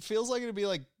 It feels like it'd be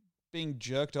like being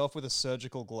jerked off with a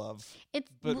surgical glove,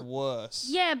 but worse.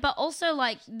 Yeah, but also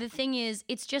like the thing is,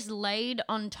 it's just laid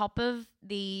on top of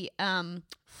the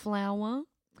flour.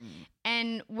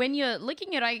 And when you're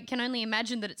licking it, I can only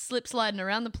imagine that it's slip sliding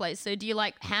around the place. So do you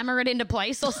like hammer it into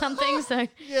place or something so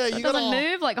Yeah, it doesn't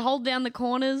move? Like hold down the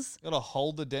corners? You gotta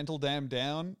hold the dental dam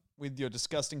down with your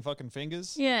disgusting fucking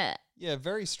fingers. Yeah. Yeah,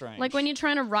 very strange. Like when you're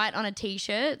trying to write on a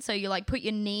t-shirt, so you like put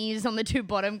your knees on the two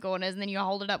bottom corners and then you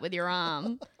hold it up with your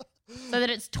arm so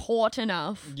that it's taut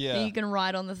enough that you can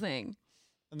write on the thing.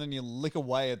 And then you lick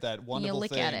away at that wonderful and you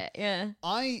lick thing. at it, yeah.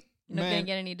 You're not going to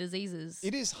get any diseases.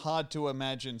 It is hard to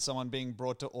imagine someone being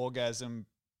brought to orgasm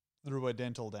through a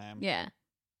dental dam. Yeah.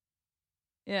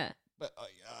 Yeah. But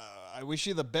I wish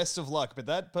you the best of luck. But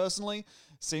that personally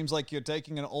seems like you're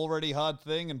taking an already hard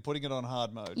thing and putting it on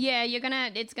hard mode. Yeah,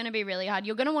 it's gonna be really hard.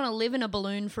 You're gonna want to live in a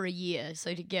balloon for a year,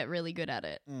 so to get really good at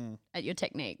it, at your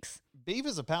techniques.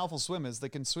 Beavers are powerful swimmers that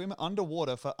can swim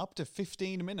underwater for up to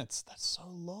 15 minutes. That's so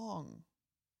long.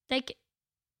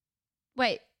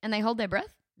 Wait, and they hold their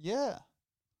breath? Yeah.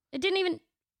 It didn't even...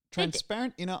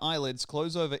 Transparent inner eyelids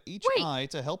close over each eye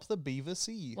to help the beaver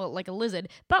see. Well, like a lizard.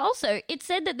 But also, it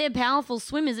said that they're powerful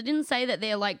swimmers. It didn't say that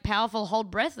they're like powerful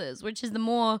hold breathers, which is the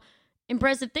more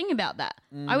impressive thing about that.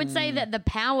 I would say that the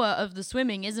power of the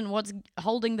swimming isn't what's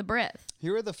holding the breath.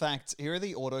 Here are the facts. Here are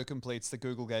the autocompletes that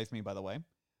Google gave me, by the way.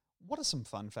 What are some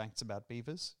fun facts about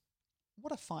beavers?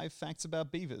 What are 5 facts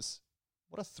about beavers?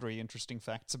 What are 3 interesting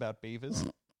facts about beavers?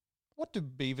 What do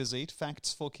beavers eat?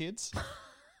 Facts for kids.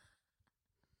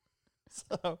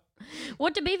 So,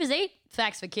 what do beavers eat?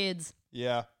 Facts for kids.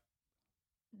 Yeah.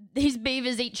 These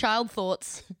beavers eat child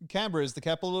thoughts. Canberra is the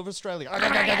capital of Australia. Well,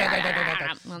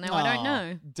 now I don't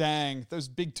know. Dang, those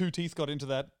big 2 teeth got into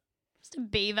that. Just a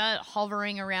beaver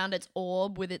hovering around its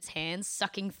orb with its hands,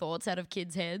 sucking thoughts out of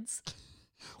kids' heads.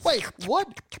 Wait,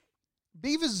 what?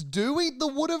 Beavers do eat the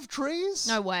wood of trees?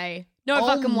 No way. No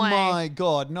fucking way. Oh my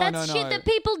God. No. That's shit that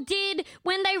people did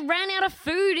when they ran out of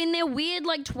food in their weird,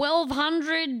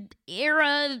 1200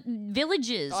 era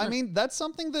villages. I mean, that's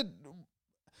something that,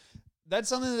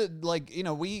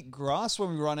 we eat grass when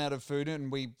we run out of food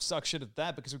and we suck shit at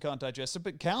that because we can't digest it.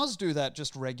 But cows do that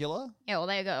just regular. Yeah, well,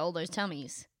 they got all those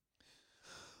tummies.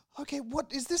 Okay,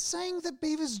 what is this saying that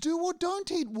beavers do or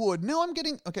don't eat wood? Now I'm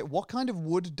getting... Okay, what kind of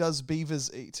wood does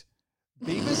beavers eat?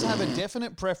 Beavers have a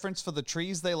definite preference for the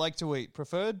trees they like to eat.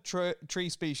 Preferred tree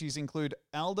species include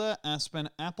alder, aspen,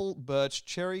 apple, birch,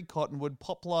 cherry, cottonwood,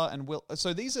 poplar, and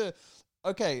So these are...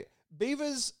 Okay,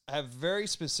 beavers have very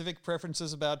specific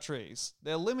preferences about trees.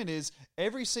 Their limit is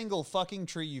every single fucking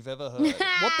tree you've ever heard.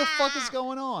 What the fuck is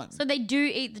going on? So they do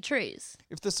eat the trees?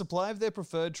 If the supply of their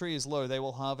preferred tree is low, they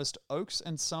will harvest oaks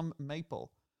and some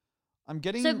maple. I'm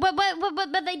getting... So, but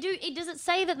they do... Does it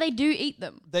say that they do eat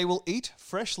them? They will eat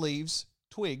fresh leaves,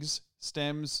 twigs,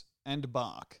 stems, and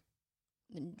bark.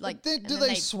 Do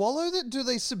they swallow that? Do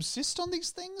they subsist on these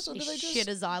things, or do they just shit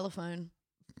a xylophone?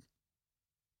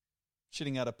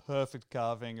 Shitting out a perfect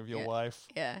carving of your wife?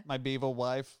 Yeah, my beaver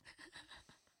wife.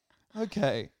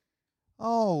 Okay.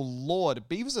 Oh Lord,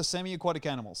 beavers are semi-aquatic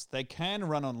animals. They can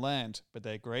run on land, but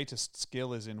their greatest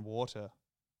skill is in water.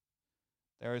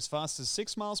 They're as fast as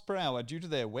 6 miles per hour due to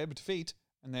their webbed feet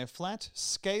and their flat,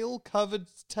 scale-covered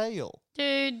tail.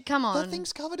 Dude, come on. That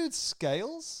thing's covered with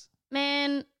scales?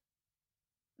 Man,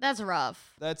 that's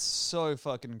rough. That's so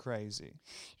fucking crazy.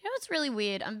 You know what's really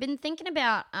weird? I've been thinking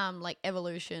about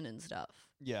evolution and stuff.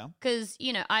 Yeah. Because,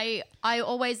 I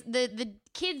always, the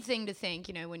kid thing to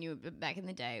think, when you were back in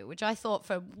the day, which I thought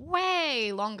for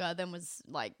way longer than was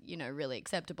really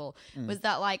acceptable, was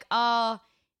that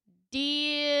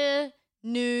deer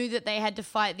knew that they had to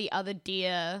fight the other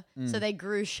deer, so they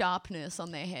grew sharpness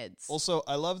on their heads. Also,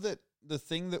 I love that the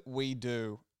thing that we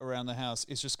do around the house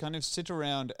is just kind of sit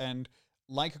around and,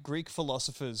 like Greek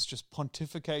philosophers, just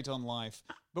pontificate on life,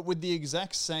 but with the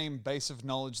exact same base of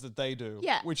knowledge that they do.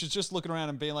 Yeah. Which is just looking around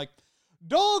and being like,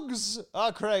 dogs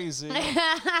are crazy.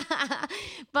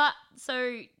 But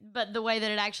the way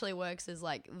that it actually works is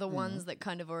the ones that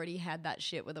kind of already had that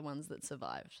shit were the ones that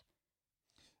survived.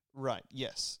 Right,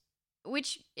 yes.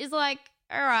 Which is all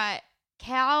right,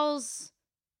 cows,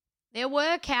 there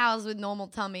were cows with normal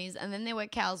tummies and then there were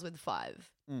cows with 5.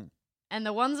 And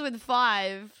the ones with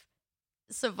 5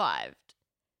 survived.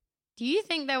 Do you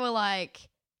think they were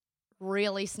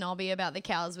really snobby about the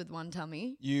cows with 1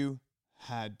 tummy? You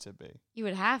had to be. You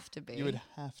would have to be. You would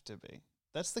have to be.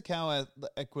 That's the cow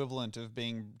equivalent of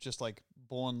being just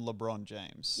born LeBron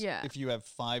James. Yeah. If you have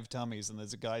 5 tummies and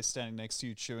there's a guy standing next to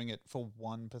you chewing it for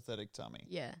 1 pathetic tummy.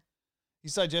 Yeah.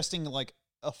 He's digesting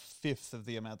a fifth of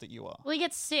the amount that you are. Well, he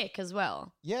gets sick as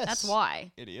well. Yes. That's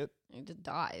why. Idiot. He just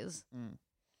dies.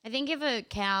 I think if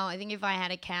I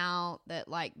had a cow that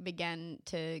began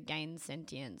to gain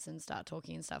sentience and start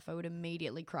talking and stuff, I would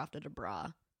immediately craft it a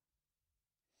bra.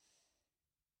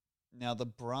 Now the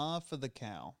bra for the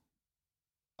cow,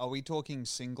 are we talking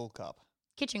single cup?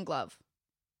 Kitchen glove.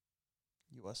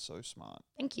 You are so smart.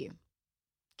 Thank you.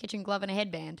 Kitchen glove and a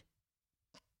headband.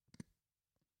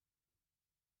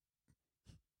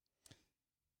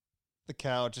 The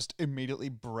cow just immediately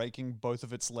breaking both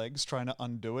of its legs, trying to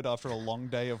undo it after a long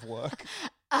day of work.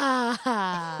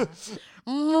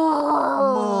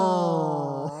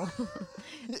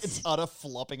 It's utter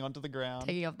flopping onto the ground.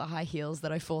 Taking off the high heels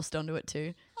that I forced onto it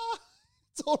too.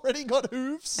 It's already got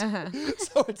hooves.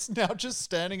 So it's now just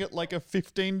standing at a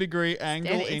 15-degree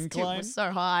angle incline. It's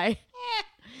so high.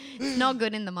 It's not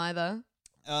good in them either.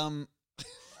 You're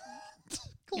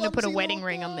going to put a wedding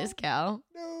ring on this cow.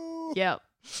 No. Yep.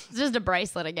 It's just a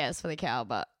bracelet, I guess, for the cow,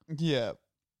 but... Yeah.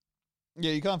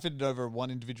 Yeah, you can't fit it over one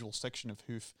individual section of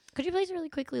hoof. Could you please really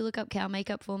quickly look up cow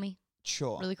makeup for me?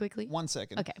 Sure. Really quickly? 1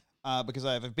 second. Okay. Because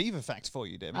I have a beaver fact for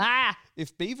you, Debbie. Ah!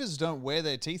 If beavers don't wear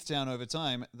their teeth down over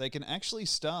time, they can actually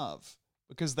starve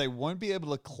because they won't be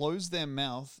able to close their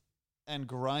mouth and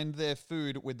grind their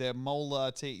food with their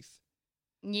molar teeth.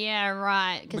 Yeah,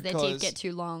 right, because their teeth get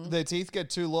too long. Their teeth get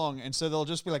too long, and so they'll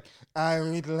just be like, I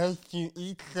would like to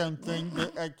eat something,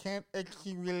 but I can't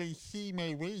actually really see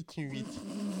my way to it.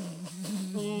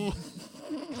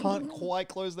 Can't quite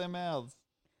close their mouths.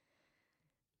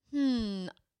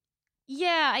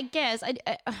 Yeah, I guess.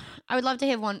 I would love to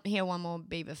hear one more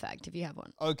beaver fact if you have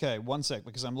one. Okay, 1 sec,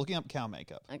 because I'm looking up cow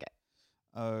makeup. Okay.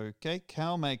 Okay,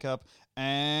 cow makeup.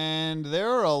 And there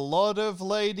are a lot of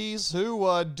ladies who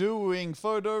are doing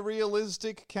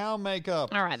photorealistic cow makeup.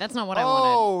 All right, that's not what I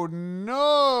wanted. Oh,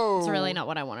 no. It's really not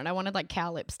what I wanted. I wanted like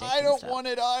cow lipstick. I and don't stuff. want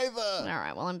it either. All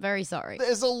right, well, I'm very sorry.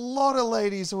 There's a lot of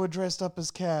ladies who are dressed up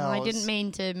as cows. I didn't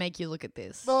mean to make you look at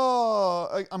this.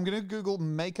 Oh, I'm going to Google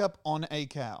makeup on a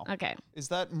cow. Okay. Is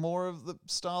that more of the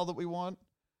style that we want?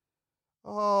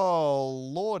 Oh,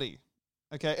 lordy.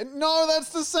 Okay. And no, that's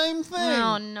the same thing.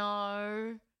 Oh,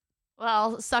 no.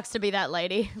 Well, sucks to be that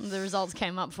lady. The results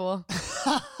came up for.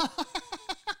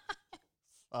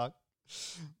 Fuck.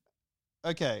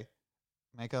 Okay.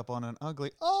 Makeup on an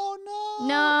ugly. Oh, no.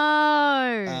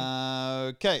 No.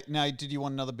 Okay. Now, did you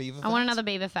want another beaver fact? I want another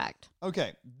beaver fact.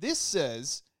 Okay. This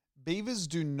says beavers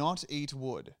do not eat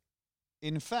wood.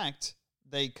 In fact,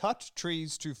 they cut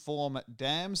trees to form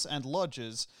dams and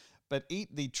lodges, but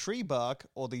eat the tree bark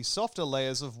or the softer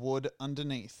layers of wood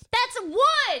underneath. That's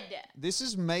wood! This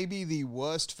is maybe the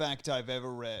worst fact I've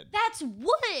ever read. That's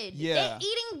wood! Yeah. They're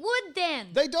eating wood then!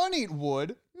 They don't eat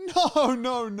wood.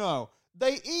 No.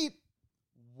 They eat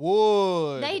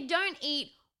wood. They don't eat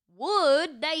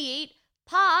wood, they eat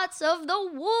parts of the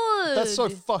wood! That's so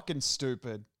fucking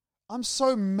stupid. I'm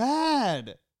so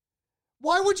mad.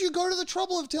 Why would you go to the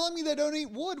trouble of telling me they don't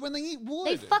eat wood when they eat wood?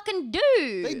 They fucking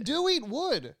do! They do eat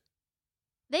wood.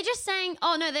 They're just saying,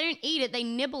 oh no, they don't eat it, they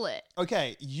nibble it.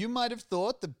 Okay, you might have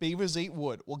thought that beavers eat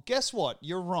wood. Well, guess what?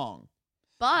 You're wrong.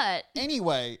 But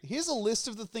Anyway, here's a list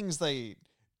of the things they eat.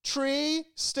 Tree,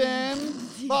 stem,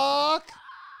 bark.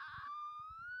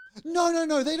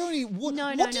 No, they don't eat wood.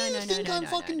 No, what do you think I'm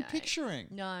fucking picturing?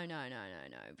 No.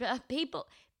 But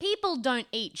people don't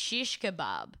eat shish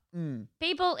kebab.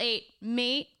 People eat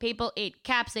meat. People eat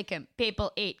capsicum.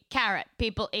 People eat carrot.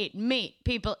 People eat meat.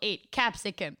 People eat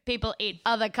capsicum. People eat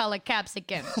other color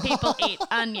capsicum. People eat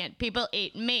onion. People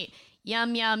eat meat.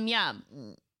 Yum, yum, yum.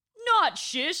 Not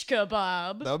shish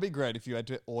kebab. That would be great if you had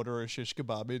to order a shish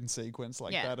kebab in sequence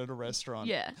like Yeah. that at a restaurant.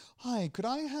 Yeah. Hi, could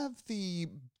I have the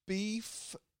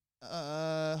beef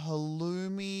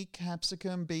halloumi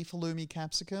capsicum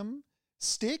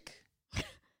stick?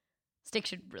 Stick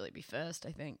should really be first,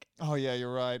 I think. Oh yeah,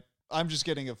 you're right. I'm just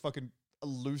getting a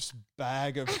loose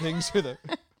bag of things with a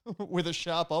with a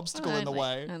sharp obstacle in the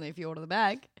way. Only if you order the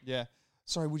bag. Yeah.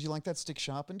 Sorry, would you like that stick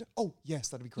sharpened? Oh, yes,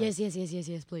 that'd be great.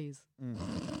 Yes, please.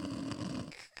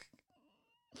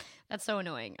 That's so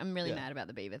annoying. I'm really mad about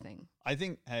the beaver thing. I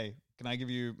think, hey, can I give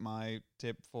you my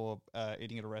tip for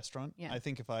eating at a restaurant? Yeah. I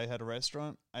think if I had a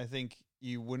restaurant, I think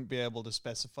you wouldn't be able to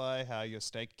specify how your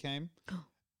steak came,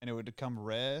 and it would come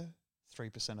rare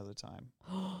 3% of the time.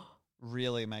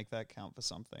 Really make that count for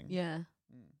something. Yeah.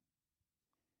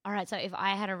 All right, so if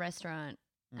I had a restaurant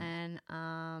and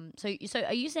so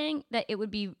are you saying that it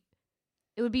would be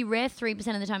rare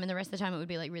 3% of the time and the rest of the time it would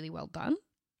be like really well done?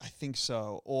 I think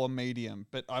so, or medium,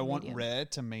 but I want Medium. rare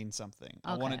to mean something.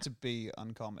 I want Okay. it to be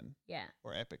uncommon Yeah.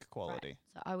 or epic quality.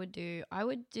 Right. So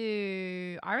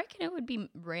I reckon it would be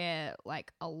rare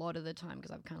like a lot of the time because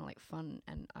I'm kind of like fun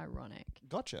and ironic.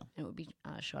 Gotcha. And it would be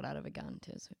shot out of a gun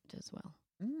as well.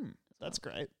 That's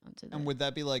great. I'll do And that. would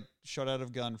that be like shot out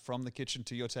of gun from the kitchen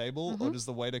to your table, Mm-hmm. or does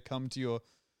the waiter come to your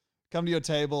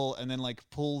table and then like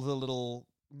pull the little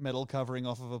metal covering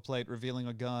off of a plate, revealing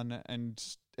a gun, and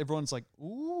everyone's like,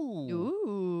 "Ooh,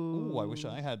 Ooh. I wish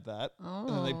I had that." And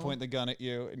then they Oh. point the gun at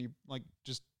you, and you like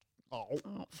just Oh, put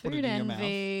food it in your mouth.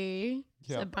 envy.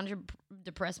 Yeah. So a bunch of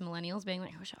depressed millennials being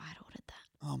like, I wish I'd ordered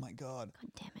that. Oh my god,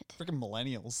 God damn it. freaking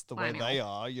millennials! The way I they know.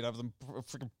 are, you'd have them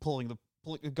freaking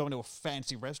going to a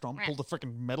fancy restaurant, pull the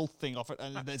freaking metal thing off it,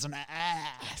 and there's an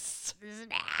ass.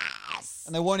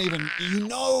 And they won't even,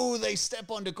 they step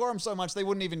on decorum so much they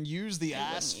wouldn't even use the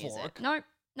ass Wouldn't use it. fork.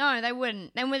 No, they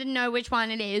wouldn't. They wouldn't know which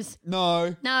one it is.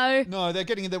 No, No. they're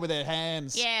getting in there with their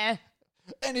hands. Yeah.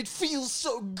 And it feels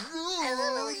so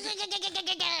good.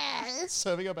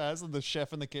 Serving up ass and the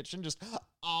chef in the kitchen just,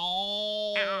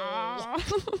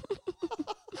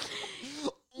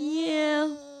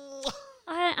 Yeah.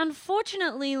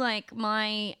 Unfortunately, like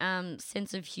my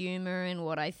sense of humor and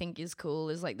what I think is cool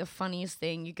is like the funniest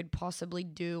thing you could possibly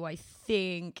do, I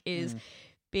think, is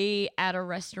be at a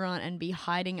restaurant and be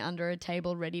hiding under a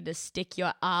table ready to stick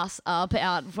your ass up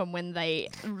out from when they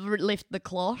lift the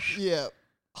cloche. Yeah.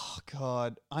 Oh,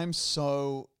 God. I'm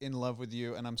so in love with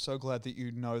you, and I'm so glad that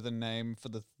you know the name for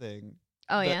the thing.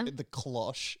 Oh, yeah? The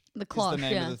cloche. The cloche, is the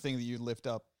name yeah. of the thing that you lift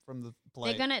up the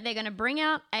plate. They're gonna bring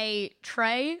out a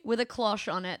tray with a cloche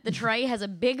on it. The tray has a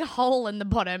big hole in the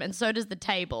bottom, and so does the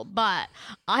table. But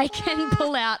I can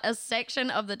pull out a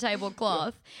section of the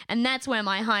tablecloth, and that's where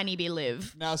my honeybee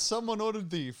live. Now, someone ordered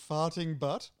the farting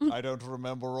butt. I don't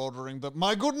remember ordering the.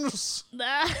 My goodness!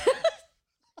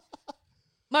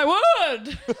 My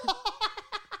word!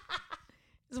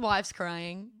 His wife's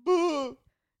crying,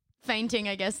 fainting,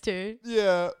 I guess too.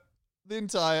 Yeah. The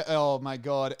entire, oh my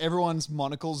God, everyone's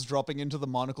monocles dropping into the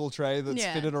monocle tray that's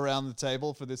fitted around the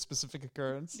table for this specific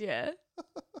occurrence. Yeah.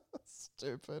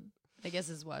 Stupid. I guess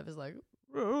his wife is like,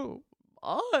 oh,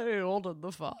 I ordered the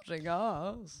farting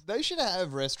ass. They should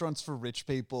have restaurants for rich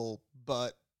people,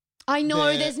 but... I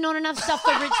know, there's not enough stuff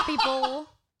for rich people.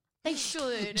 They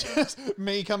should. Just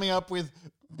me coming up with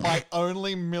my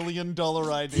only $1 million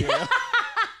idea.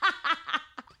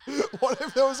 What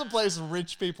if there was a place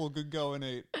rich people could go and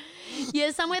eat? Yeah,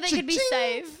 somewhere they could be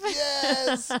safe.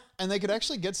 Yes. And they could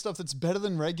actually get stuff that's better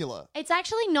than regular. It's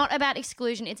actually not about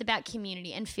exclusion. It's about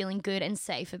community and feeling good and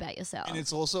safe about yourself. And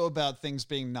it's also about things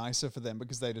being nicer for them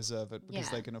because they deserve it, because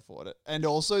they can afford it. And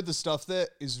also the stuff there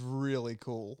is really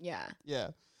cool. Yeah. Yeah.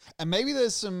 And maybe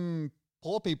there's some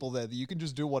poor people there that you can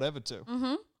just do whatever to.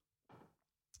 Mm-hmm.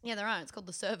 Yeah, there are. It's called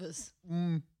the servers.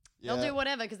 Yeah. They'll do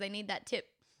whatever because they need that tip.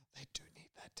 They do need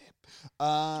that tip.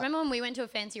 Remember when we went to a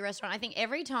fancy restaurant? I think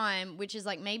every time, which is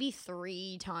like maybe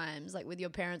 3 times, like with your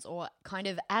parents or kind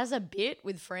of as a bit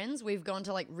with friends, we've gone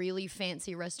to like really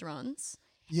fancy restaurants.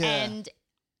 Yeah. And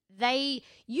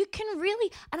you can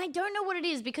really, and I don't know what it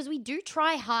is because we do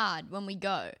try hard when we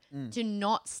go to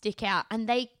not stick out, and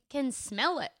they can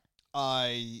smell it.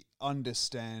 I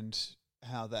understand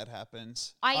how that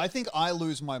happens. I think I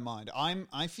lose my mind.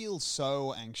 I feel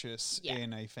so anxious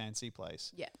in a fancy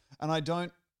place. Yeah. And I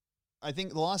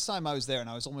think the last time I was there and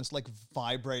I was almost like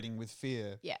vibrating with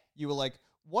fear. Yeah. You were like,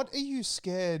 what are you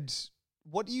scared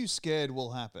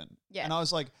will happen? Yeah. And I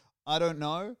was like, I don't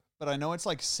know, but I know it's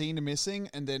like scene missing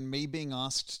and then me being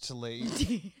asked to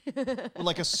leave. With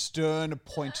like a stern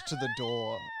point to the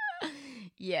door.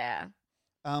 Yeah.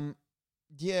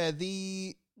 Yeah,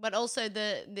 But also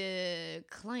the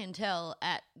clientele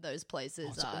at those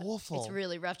places it's awful. It's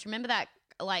really rough. Do you remember that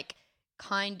like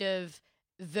kind of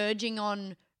verging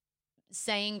on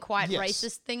saying quite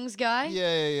racist things guy?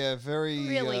 Yeah. Very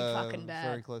really fucking bad.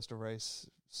 Very close to race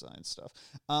science stuff.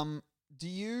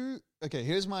 Okay,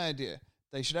 here's my idea.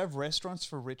 They should have restaurants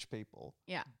for rich people.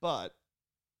 Yeah. But,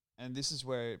 and this is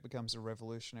where it becomes a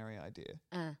revolutionary idea.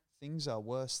 Things are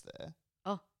worse there.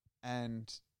 Oh.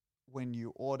 And when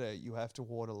you order, you have to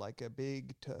order like a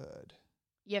big turd.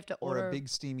 You have to order or a big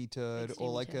steamy turd, or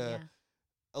like a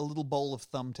little bowl of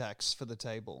thumbtacks for the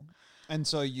table. And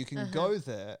so you can go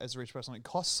there as a rich person. It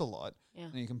costs a lot. Yeah.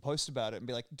 And you can post about it and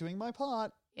be like, doing my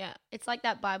part. Yeah. It's like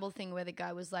that Bible thing where the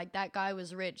guy was like, that guy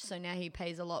was rich, so now he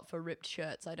pays a lot for ripped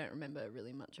shirts. I don't remember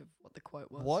really much of what the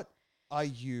quote was. What are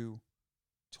you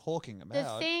talking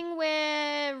about? The thing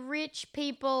where rich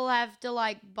people have to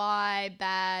like buy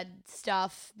bad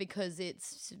stuff because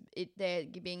they're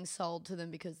being sold to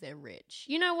them because they're rich.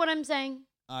 You know what I'm saying?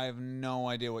 I have no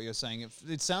idea what you're saying.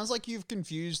 It sounds like you've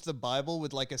confused the Bible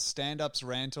with like a stand-up's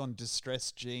rant on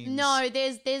distressed jeans. No,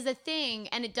 there's a thing,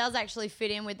 and it does actually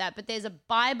fit in with that, but there's a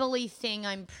Bible-y thing,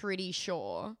 I'm pretty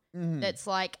sure, that's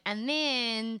like, and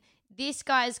then this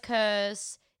guy's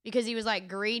curse, because he was like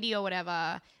greedy or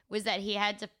whatever, was that he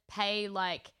had to pay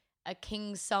like a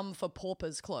king's sum for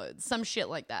pauper's clothes, some shit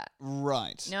like that.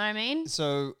 Right. You know what I mean?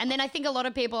 So, and then I think a lot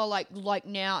of people are like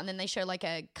now, and then they show like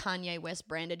a Kanye West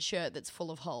branded shirt that's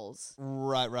full of holes.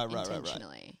 Right.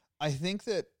 Intentionally. I think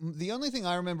that the only thing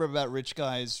I remember about rich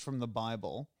guys from the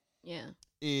Bible,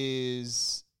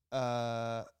 is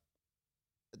that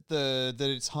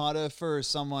it's harder for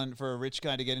a rich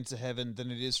guy to get into heaven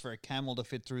than it is for a camel to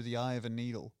fit through the eye of a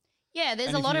needle. Yeah,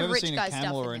 there's a lot of rich guy stuff. If you've ever seen a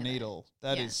camel or a in needle,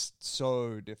 that is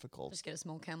so difficult. Just get a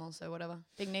small camel, so whatever.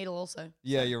 Big needle also.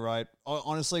 Yeah, you're right.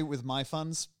 Honestly, with my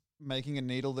funds, making a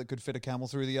needle that could fit a camel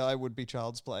through the eye would be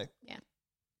child's play. Yeah.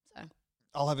 So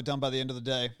I'll have it done by the end of the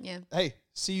day. Yeah. Hey,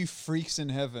 see you freaks in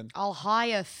heaven. I'll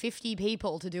hire 50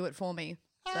 people to do it for me.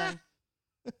 So.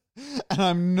 And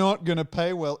I'm not going to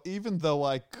pay well, even though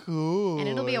I could. And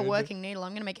it'll be a working needle.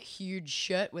 I'm going to make a huge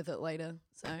shirt with it later.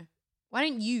 So why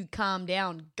don't you calm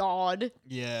down, God?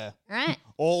 Yeah. Right?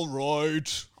 All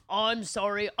right. I'm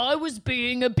sorry. I was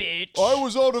being a bitch. I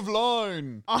was out of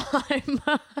line.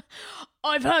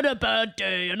 I've had a bad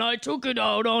day and I took it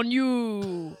out on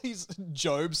you. He's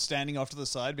Job standing off to the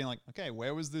side being like, okay,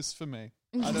 where was this for me?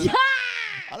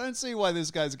 I don't see why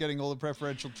this guy's getting all the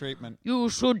preferential treatment. You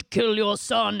should kill your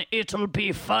son. It'll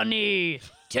be funny.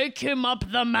 take him up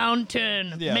the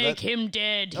mountain, Yeah, make him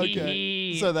dead. Hee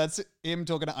hee. So that's him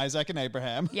talking to Isaac and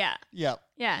Abraham. Yeah. Yep.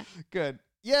 Yeah. Good.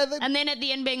 Yeah. And then at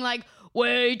the end being like,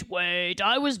 wait,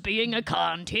 I was being a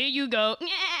cunt. Here you go.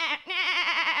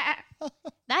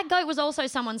 That goat was also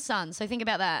someone's son, so think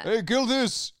about that. Hey, kill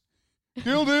this.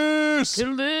 Kill this.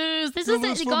 Kill this. This Kill is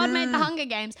this it. for God me. made the Hunger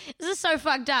Games. This is so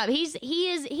fucked up. He's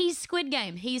Squid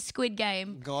Game. He's Squid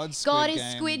Game. God is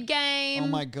Squid Game. Oh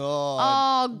my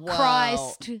God. Oh Wow.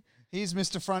 Christ. He's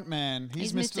Mr. Frontman.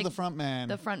 He's Mr. the Frontman.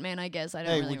 The frontman, I guess. I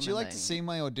don't Hey, really would you like remember. to see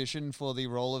my audition for the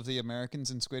role of the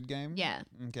Americans in Squid Game? Yeah.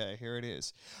 Okay, here it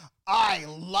is. I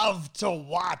love to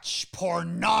watch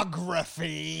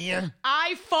pornography.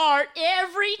 I fart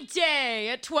every day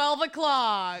at 12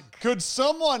 o'clock. Could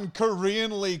someone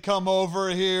Koreanly come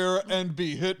over here and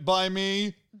be hit by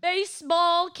me?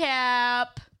 Baseball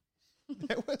cap.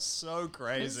 It was so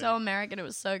crazy. It was so American. It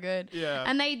was so good. Yeah.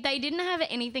 And they didn't have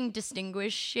anything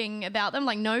distinguishing about them,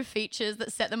 like no features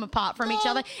that set them apart from each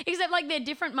other, except like they're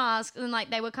different masks and like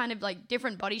they were kind of like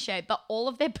different body shape, but all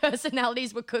of their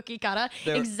personalities were cookie cutter,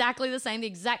 exactly the same, the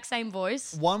exact same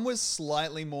voice. One was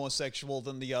slightly more sexual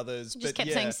than the others. Just but kept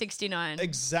yeah, saying 69.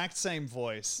 Exact same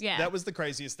voice. Yeah. That was the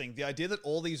craziest thing. The idea that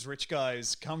all these rich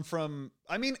guys come from,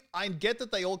 I mean, I get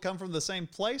that they all come from the same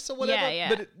place or whatever,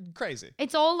 Yeah. but crazy.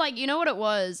 It's all like, you know what it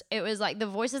was? It was like the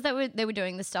voices that they were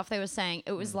doing, the stuff they were saying,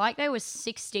 it was like they were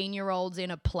 16-year-olds in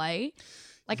a play.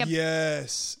 Like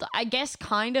Yes. I guess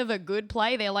kind of a good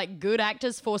play. They're like good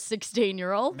actors for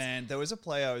 16-year-olds. Man, there was a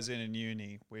play I was in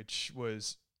uni, which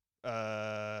was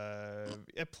a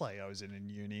play I was in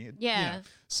uni. Yeah.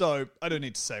 So I don't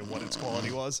need to say what its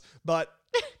quality was, but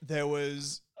there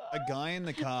was a guy in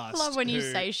the cast. I love when you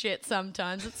who- say shit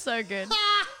sometimes. It's so good.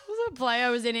 It was a play I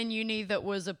was in uni that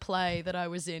was a play that I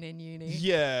was in uni.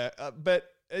 Yeah, but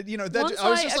you know, that Once I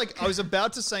was I- just like, I was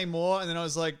about to say more, and then I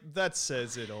was like, that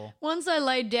says it all. Once I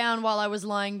laid down while I was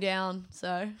lying down,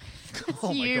 so it's Oh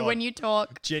my you God. when you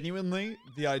talk. Genuinely,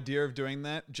 the idea of doing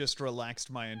that just relaxed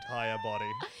my entire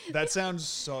body. That sounds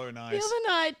so nice. The other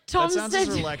night, Tom that sounds said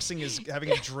as relaxing as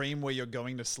having a dream where you're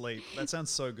going to sleep. That sounds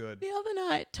so good. the other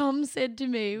night, Tom said to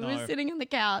me, we No. were sitting on the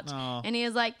couch, No. and he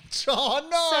was like, Oh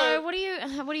no! "So what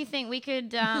do you think we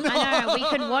could? I don't know, we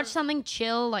could watch something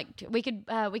chill, like we could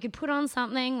put on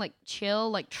something like chill,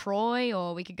 like Troy,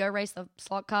 or we could go race the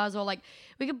slot cars, or like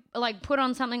we could like put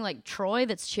on something like Troy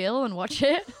that's chill and watch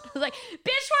it." I was like,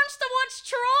 "Bitch wants to watch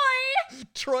Troy.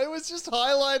 Troy was just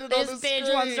highlighted on the This screen.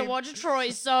 bitch wants to watch Troy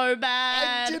so I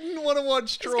bad. didn't want to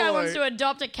watch Troy. This guy wants to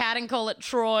adopt a cat and call it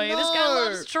Troy. This guy No,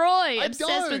 loves Troy. I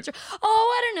Obsessed with don't. Troy.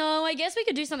 Oh, I don't know. I guess we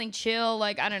could do something chill.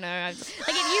 Like, I don't know. Like,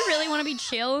 if you really want to be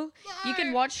chill, you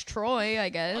could watch Troy, I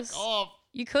guess. Oh,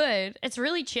 You could. It's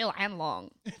really chill and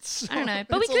long. it's I don't know.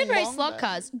 But we it's a could race long slot day.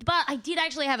 cars. But I did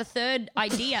actually have a third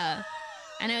idea.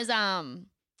 And it was,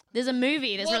 there's a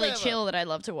movie that's really Whatever. chill that I'd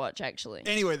love to watch, actually.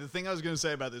 Anyway, the thing I was going to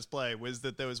say about this play was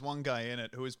that there was one guy in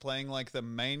it who was playing like the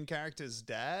main character's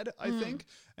dad, I Mm. think.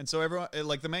 And so everyone,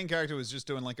 like the main character was just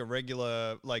doing like a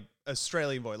regular, like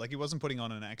Australian voice. Like he wasn't putting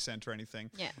on an accent or anything.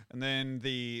 Yeah. And then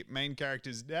the main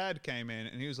character's dad came in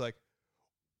and he was like,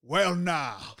 well,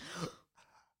 now,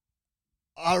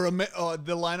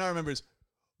 the line I remember is,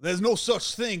 there's no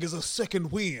such thing as a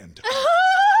second wind.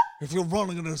 If you're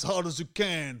running as hard as you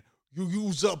can, you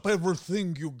use up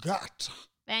everything you got.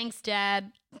 Thanks,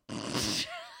 Dad. That's so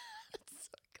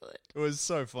good. It was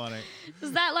so funny.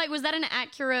 Was that an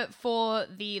accurate for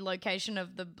the location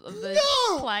of the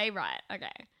No! play? Right. Okay.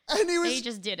 And He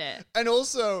just did it. and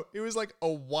also he was like a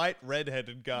white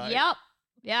redheaded guy. Yep.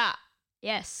 Yeah.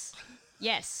 Yes.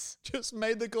 Yes. Just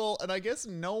made the call, and I guess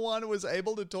no one was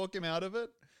able to talk him out of it.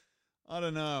 I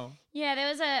don't know.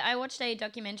 Yeah, I watched a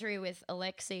documentary with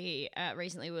Alexi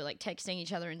recently. We were like texting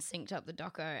each other and synced up the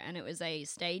doco, and it was a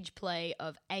stage play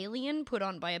of Alien put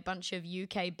on by a bunch of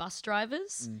UK bus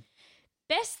drivers.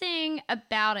 Best thing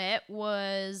about it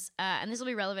was, and this will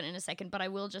be relevant in a second, but I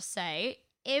will just say,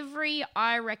 every,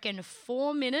 I reckon,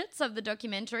 4 minutes of the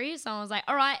documentary, someone was like,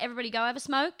 all right, everybody go have a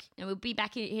smoke, and we'll be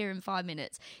back here in 5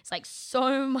 minutes. It's like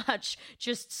so much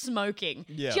just smoking.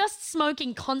 Yeah. Just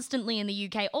smoking constantly in the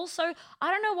UK. Also,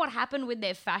 I don't know what happened with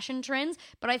their fashion trends,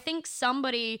 but I think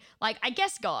somebody, like, I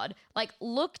guess God, like,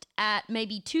 looked at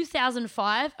maybe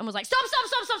 2005 and was like, stop,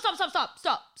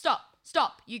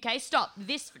 UK, stop.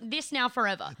 This now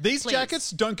forever. These please.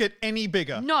 jackets don't get any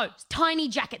bigger. No, tiny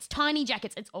jackets.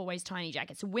 It's always tiny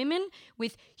jackets. Women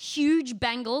with huge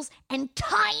bangles and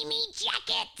tiny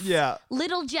jackets. Yeah.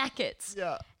 Little jackets.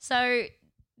 Yeah. So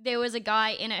there was a guy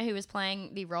in it who was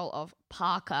playing the role of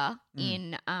Parker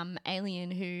in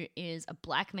Alien, who is a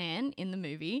black man in the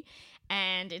movie.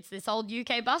 And it's this old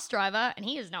UK bus driver, and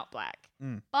he is not black.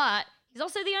 Mm. But he's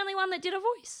also the only one that did a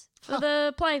voice for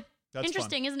the play. That's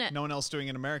interesting, fun. isn't it? No one else doing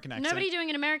an American accent. Nobody doing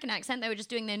an American accent. They were just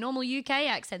doing their normal UK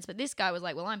accents. But this guy was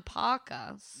like, well, I'm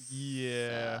Parker.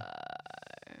 Yeah.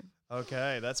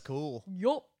 Okay, that's cool.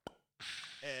 Yup.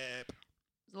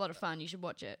 It's a lot of fun. You should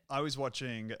watch it. I was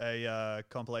watching a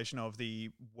compilation of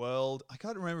the world, I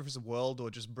can't remember if it's world or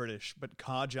just British, but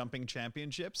car jumping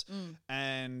championships.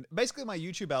 And basically my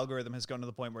YouTube algorithm has gone to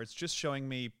the point where it's just showing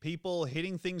me people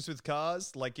hitting things with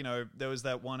cars. Like, you know, there was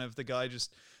that one of the guy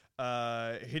just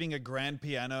hitting a grand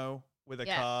piano with a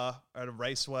car at a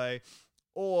raceway.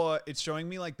 Or it's showing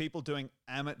me like people doing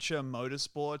amateur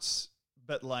motorsports,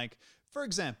 but like, for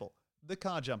example, the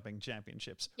car jumping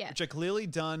championships, which are clearly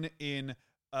done in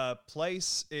a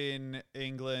place in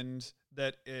England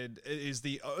that it is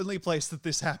the only place that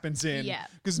this happens in. Yeah.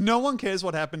 Because no one cares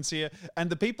what happens here. And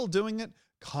the people doing it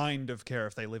kind of care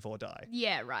if they live or die.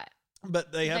 Yeah, right.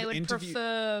 But they would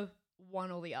prefer one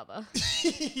or the other.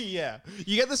 Yeah.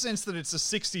 You get the sense that it's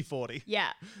a 60-40.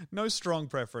 Yeah. No strong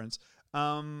preference.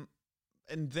 And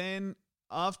then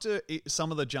after some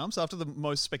of the jumps, after the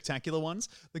most spectacular ones,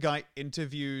 the guy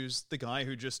interviews the guy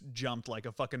who just jumped like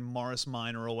a fucking Morris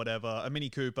Minor or whatever, a Mini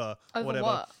Cooper or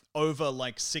whatever, over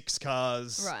like 6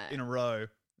 cars in a row,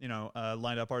 you know,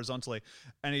 lined up horizontally.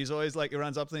 And he's always like, he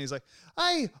runs up to him and he's like,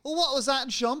 hey, what was that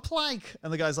jump like?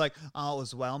 And the guy's like, oh, it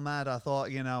was well mad. I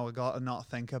thought, you know, I got to not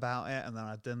think about it. And then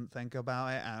I didn't think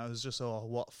about it. And it was just, oh,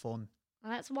 what fun.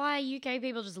 Well, that's why UK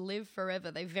people just live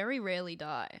forever. They very rarely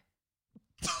die.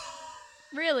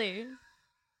 Really?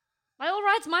 By all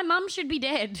rights, my mum should be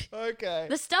dead. Okay.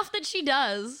 The stuff that she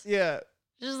does. Yeah.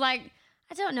 She's like,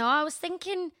 I don't know, I was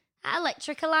thinking that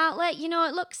electrical outlet, you know,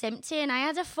 it looks empty and I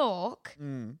had a fork.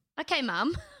 Okay,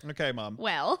 mum. Okay, mum.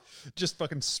 Well. Just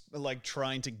fucking like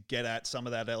trying to get at some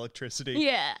of that electricity.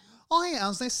 Yeah. Oh, yeah,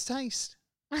 how's this taste?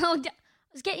 I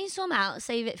was getting some out to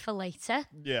save it for later.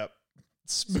 Yeah.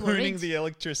 Spooning the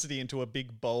electricity into a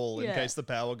big bowl in case the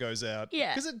power goes out.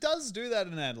 Yeah. Because it does do that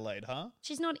in Adelaide, huh?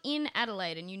 She's not in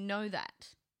Adelaide and you know that.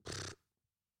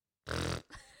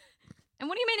 And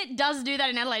what do you mean it does do that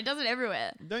in Adelaide? It does it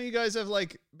everywhere. Don't you guys have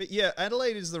like... But yeah,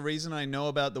 Adelaide is the reason I know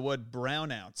about the word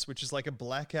brownouts, which is like a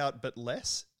blackout but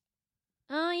less.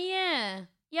 Oh, yeah.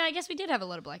 Yeah, I guess we did have a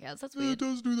lot of blackouts. That's weird. It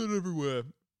does do that everywhere.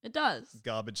 It does.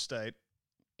 Garbage state.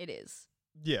 It is.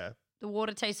 Yeah. The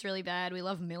water tastes really bad. We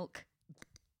love milk.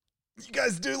 You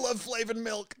guys do love flavored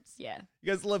milk. Yeah.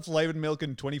 You guys love flavored milk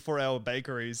and 24-hour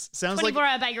bakeries. Sounds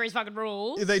 24-hour bakeries fucking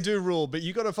rule. They do rule, but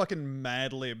you got a fucking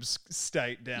Mad Libs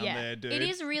state down there, dude. It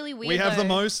is really weird. We have the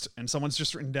most, and someone's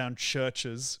just written down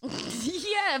churches.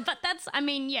 Yeah, but that's, I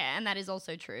mean, yeah, and that is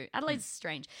also true. Adelaide's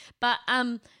strange. But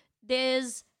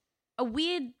there's a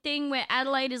weird thing where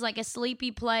Adelaide is like a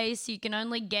sleepy place. You can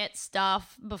only get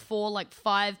stuff before like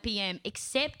 5 p.m.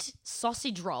 except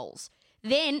sausage rolls.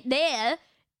 Then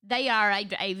they are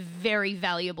a very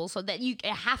valuable, so that you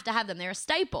have to have them. They're a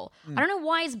staple. I don't know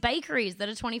why it's bakeries that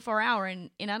are 24-hour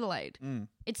in Adelaide.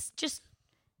 It's just,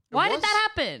 why did that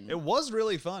happen? It was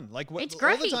really fun. Like it's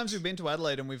great. All the times we've been to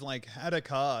Adelaide and we've like had a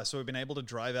car, so we've been able to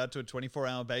drive out to a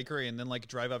 24-hour bakery and then like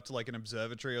drive up to like an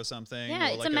observatory or something. Yeah,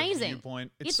 or it's like amazing. A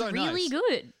viewpoint. It's so really nice.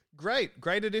 good.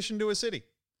 Great addition to a city.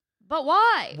 But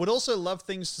why? Would also love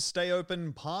things to stay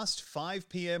open past 5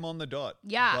 p.m. on the dot.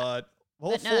 Yeah. But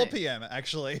 4 p.m.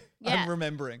 actually, yeah. I'm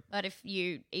remembering. But if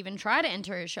you even try to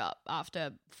enter a shop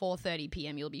after 4:30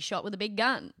 p.m., you'll be shot with a big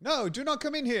gun. No, do not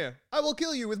come in here. I will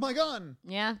kill you with my gun.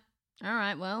 Yeah. All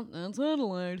right, well, that's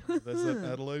Adelaide. There's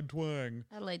that Adelaide twang.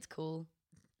 Adelaide's cool.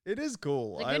 It is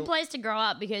cool. It's a good place to grow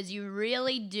up because you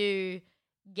really do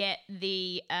get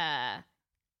the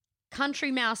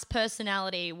country mouse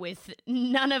personality with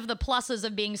none of the pluses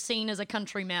of being seen as a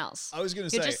country mouse. I was going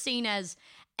to say... You're just seen as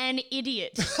an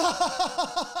idiot.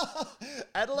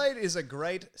 Adelaide is a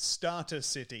great starter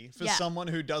city for someone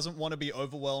who doesn't want to be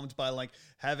overwhelmed by like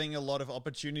having a lot of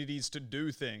opportunities to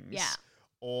do things. Yeah.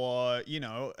 Or, you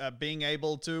know, being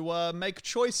able to make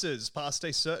choices past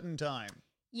a certain time.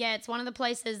 Yeah, it's one of the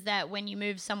places that when you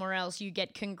move somewhere else, you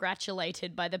get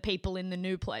congratulated by the people in the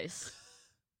new place.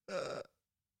 A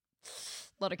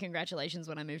lot of congratulations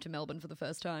when I moved to Melbourne for the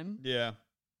first time. Yeah.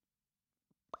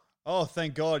 Oh,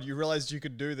 thank God. You realized you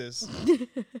could do this.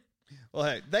 Well,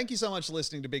 hey, thank you so much for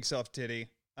listening to Big Soft Titty.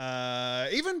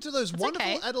 Even to those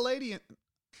wonderful Adelaidean...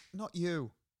 Not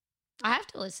you. I have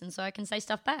to listen so I can say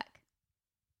stuff back.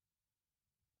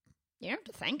 You don't have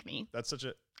to thank me. That's such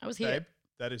a... I was here. Babe,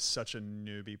 that is such a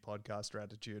newbie podcaster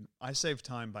attitude. I save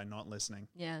time by not listening.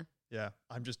 Yeah. Yeah,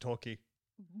 I'm just talky.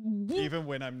 Even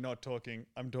when I'm not talking,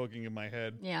 I'm talking in my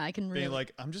head. Yeah, I can really... Being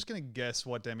like, I'm just going to guess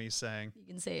what Demi's saying. You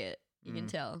can see it. You can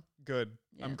tell. Good.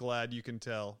 Yeah. I'm glad you can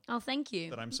tell Oh, thank you.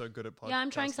 that I'm so good at podcasting. Yeah,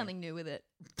 I'm trying something new with it.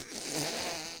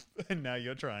 And now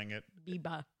you're trying it.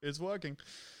 Biba. It's working.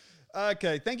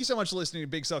 Okay, thank you so much for listening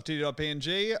to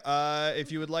BigSoftTitty.png.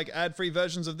 If you would like ad-free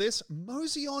versions of this,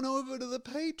 mosey on over to the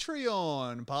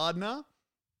Patreon, partner.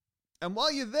 And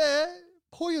while you're there,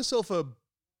 pour yourself a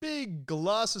big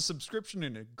glass of subscription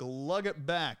in it. Glug it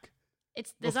back.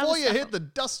 Before you hit the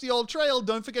dusty old trail,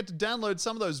 don't forget to download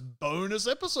some of those bonus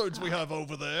episodes we have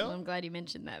over there. Well, I'm glad you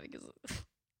mentioned that because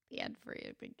the ad-free,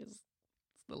 I think, is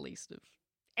the least of...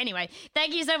 Anyway,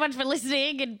 thank you so much for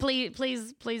listening, and please.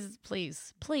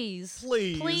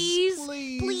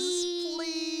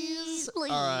 All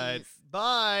right,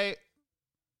 bye.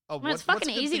 Oh, Well, it's fucking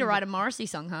easy to write a Morrissey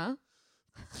song, huh?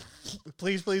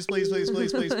 Please.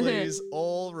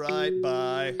 All right,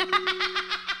 bye.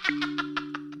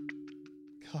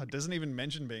 God, doesn't even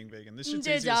mention being vegan. This shit's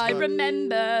easy Did as I fuck.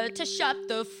 remember to shut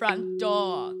the front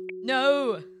door?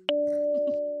 No.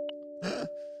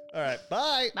 All right,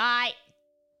 bye. Bye.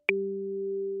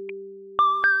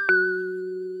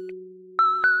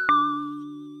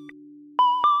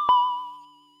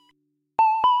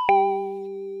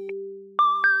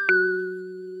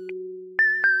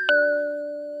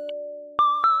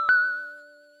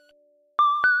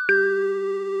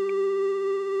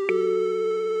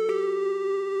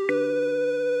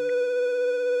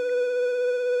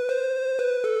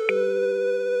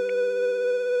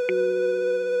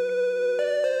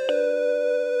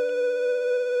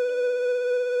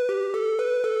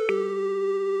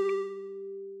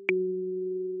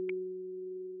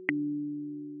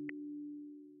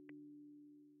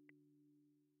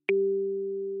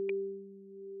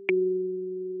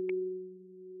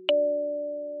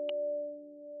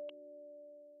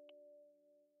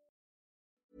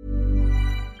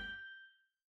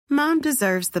 Mom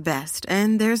deserves the best,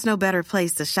 and there's no better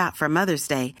place to shop for Mother's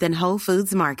Day than Whole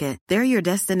Foods Market. They're your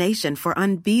destination for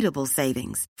unbeatable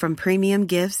savings, from premium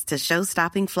gifts to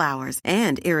show-stopping flowers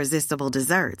and irresistible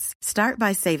desserts. Start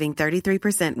by saving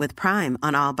 33% with Prime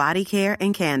on all body care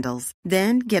and candles.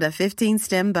 Then get a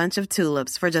 15-stem bunch of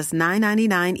tulips for just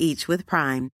 $9.99 each with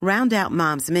Prime. Round out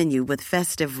Mom's menu with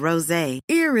festive rosé,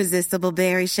 irresistible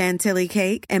berry chantilly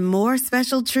cake, and more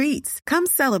special treats. Come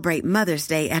celebrate Mother's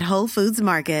Day at Whole Foods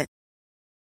Market.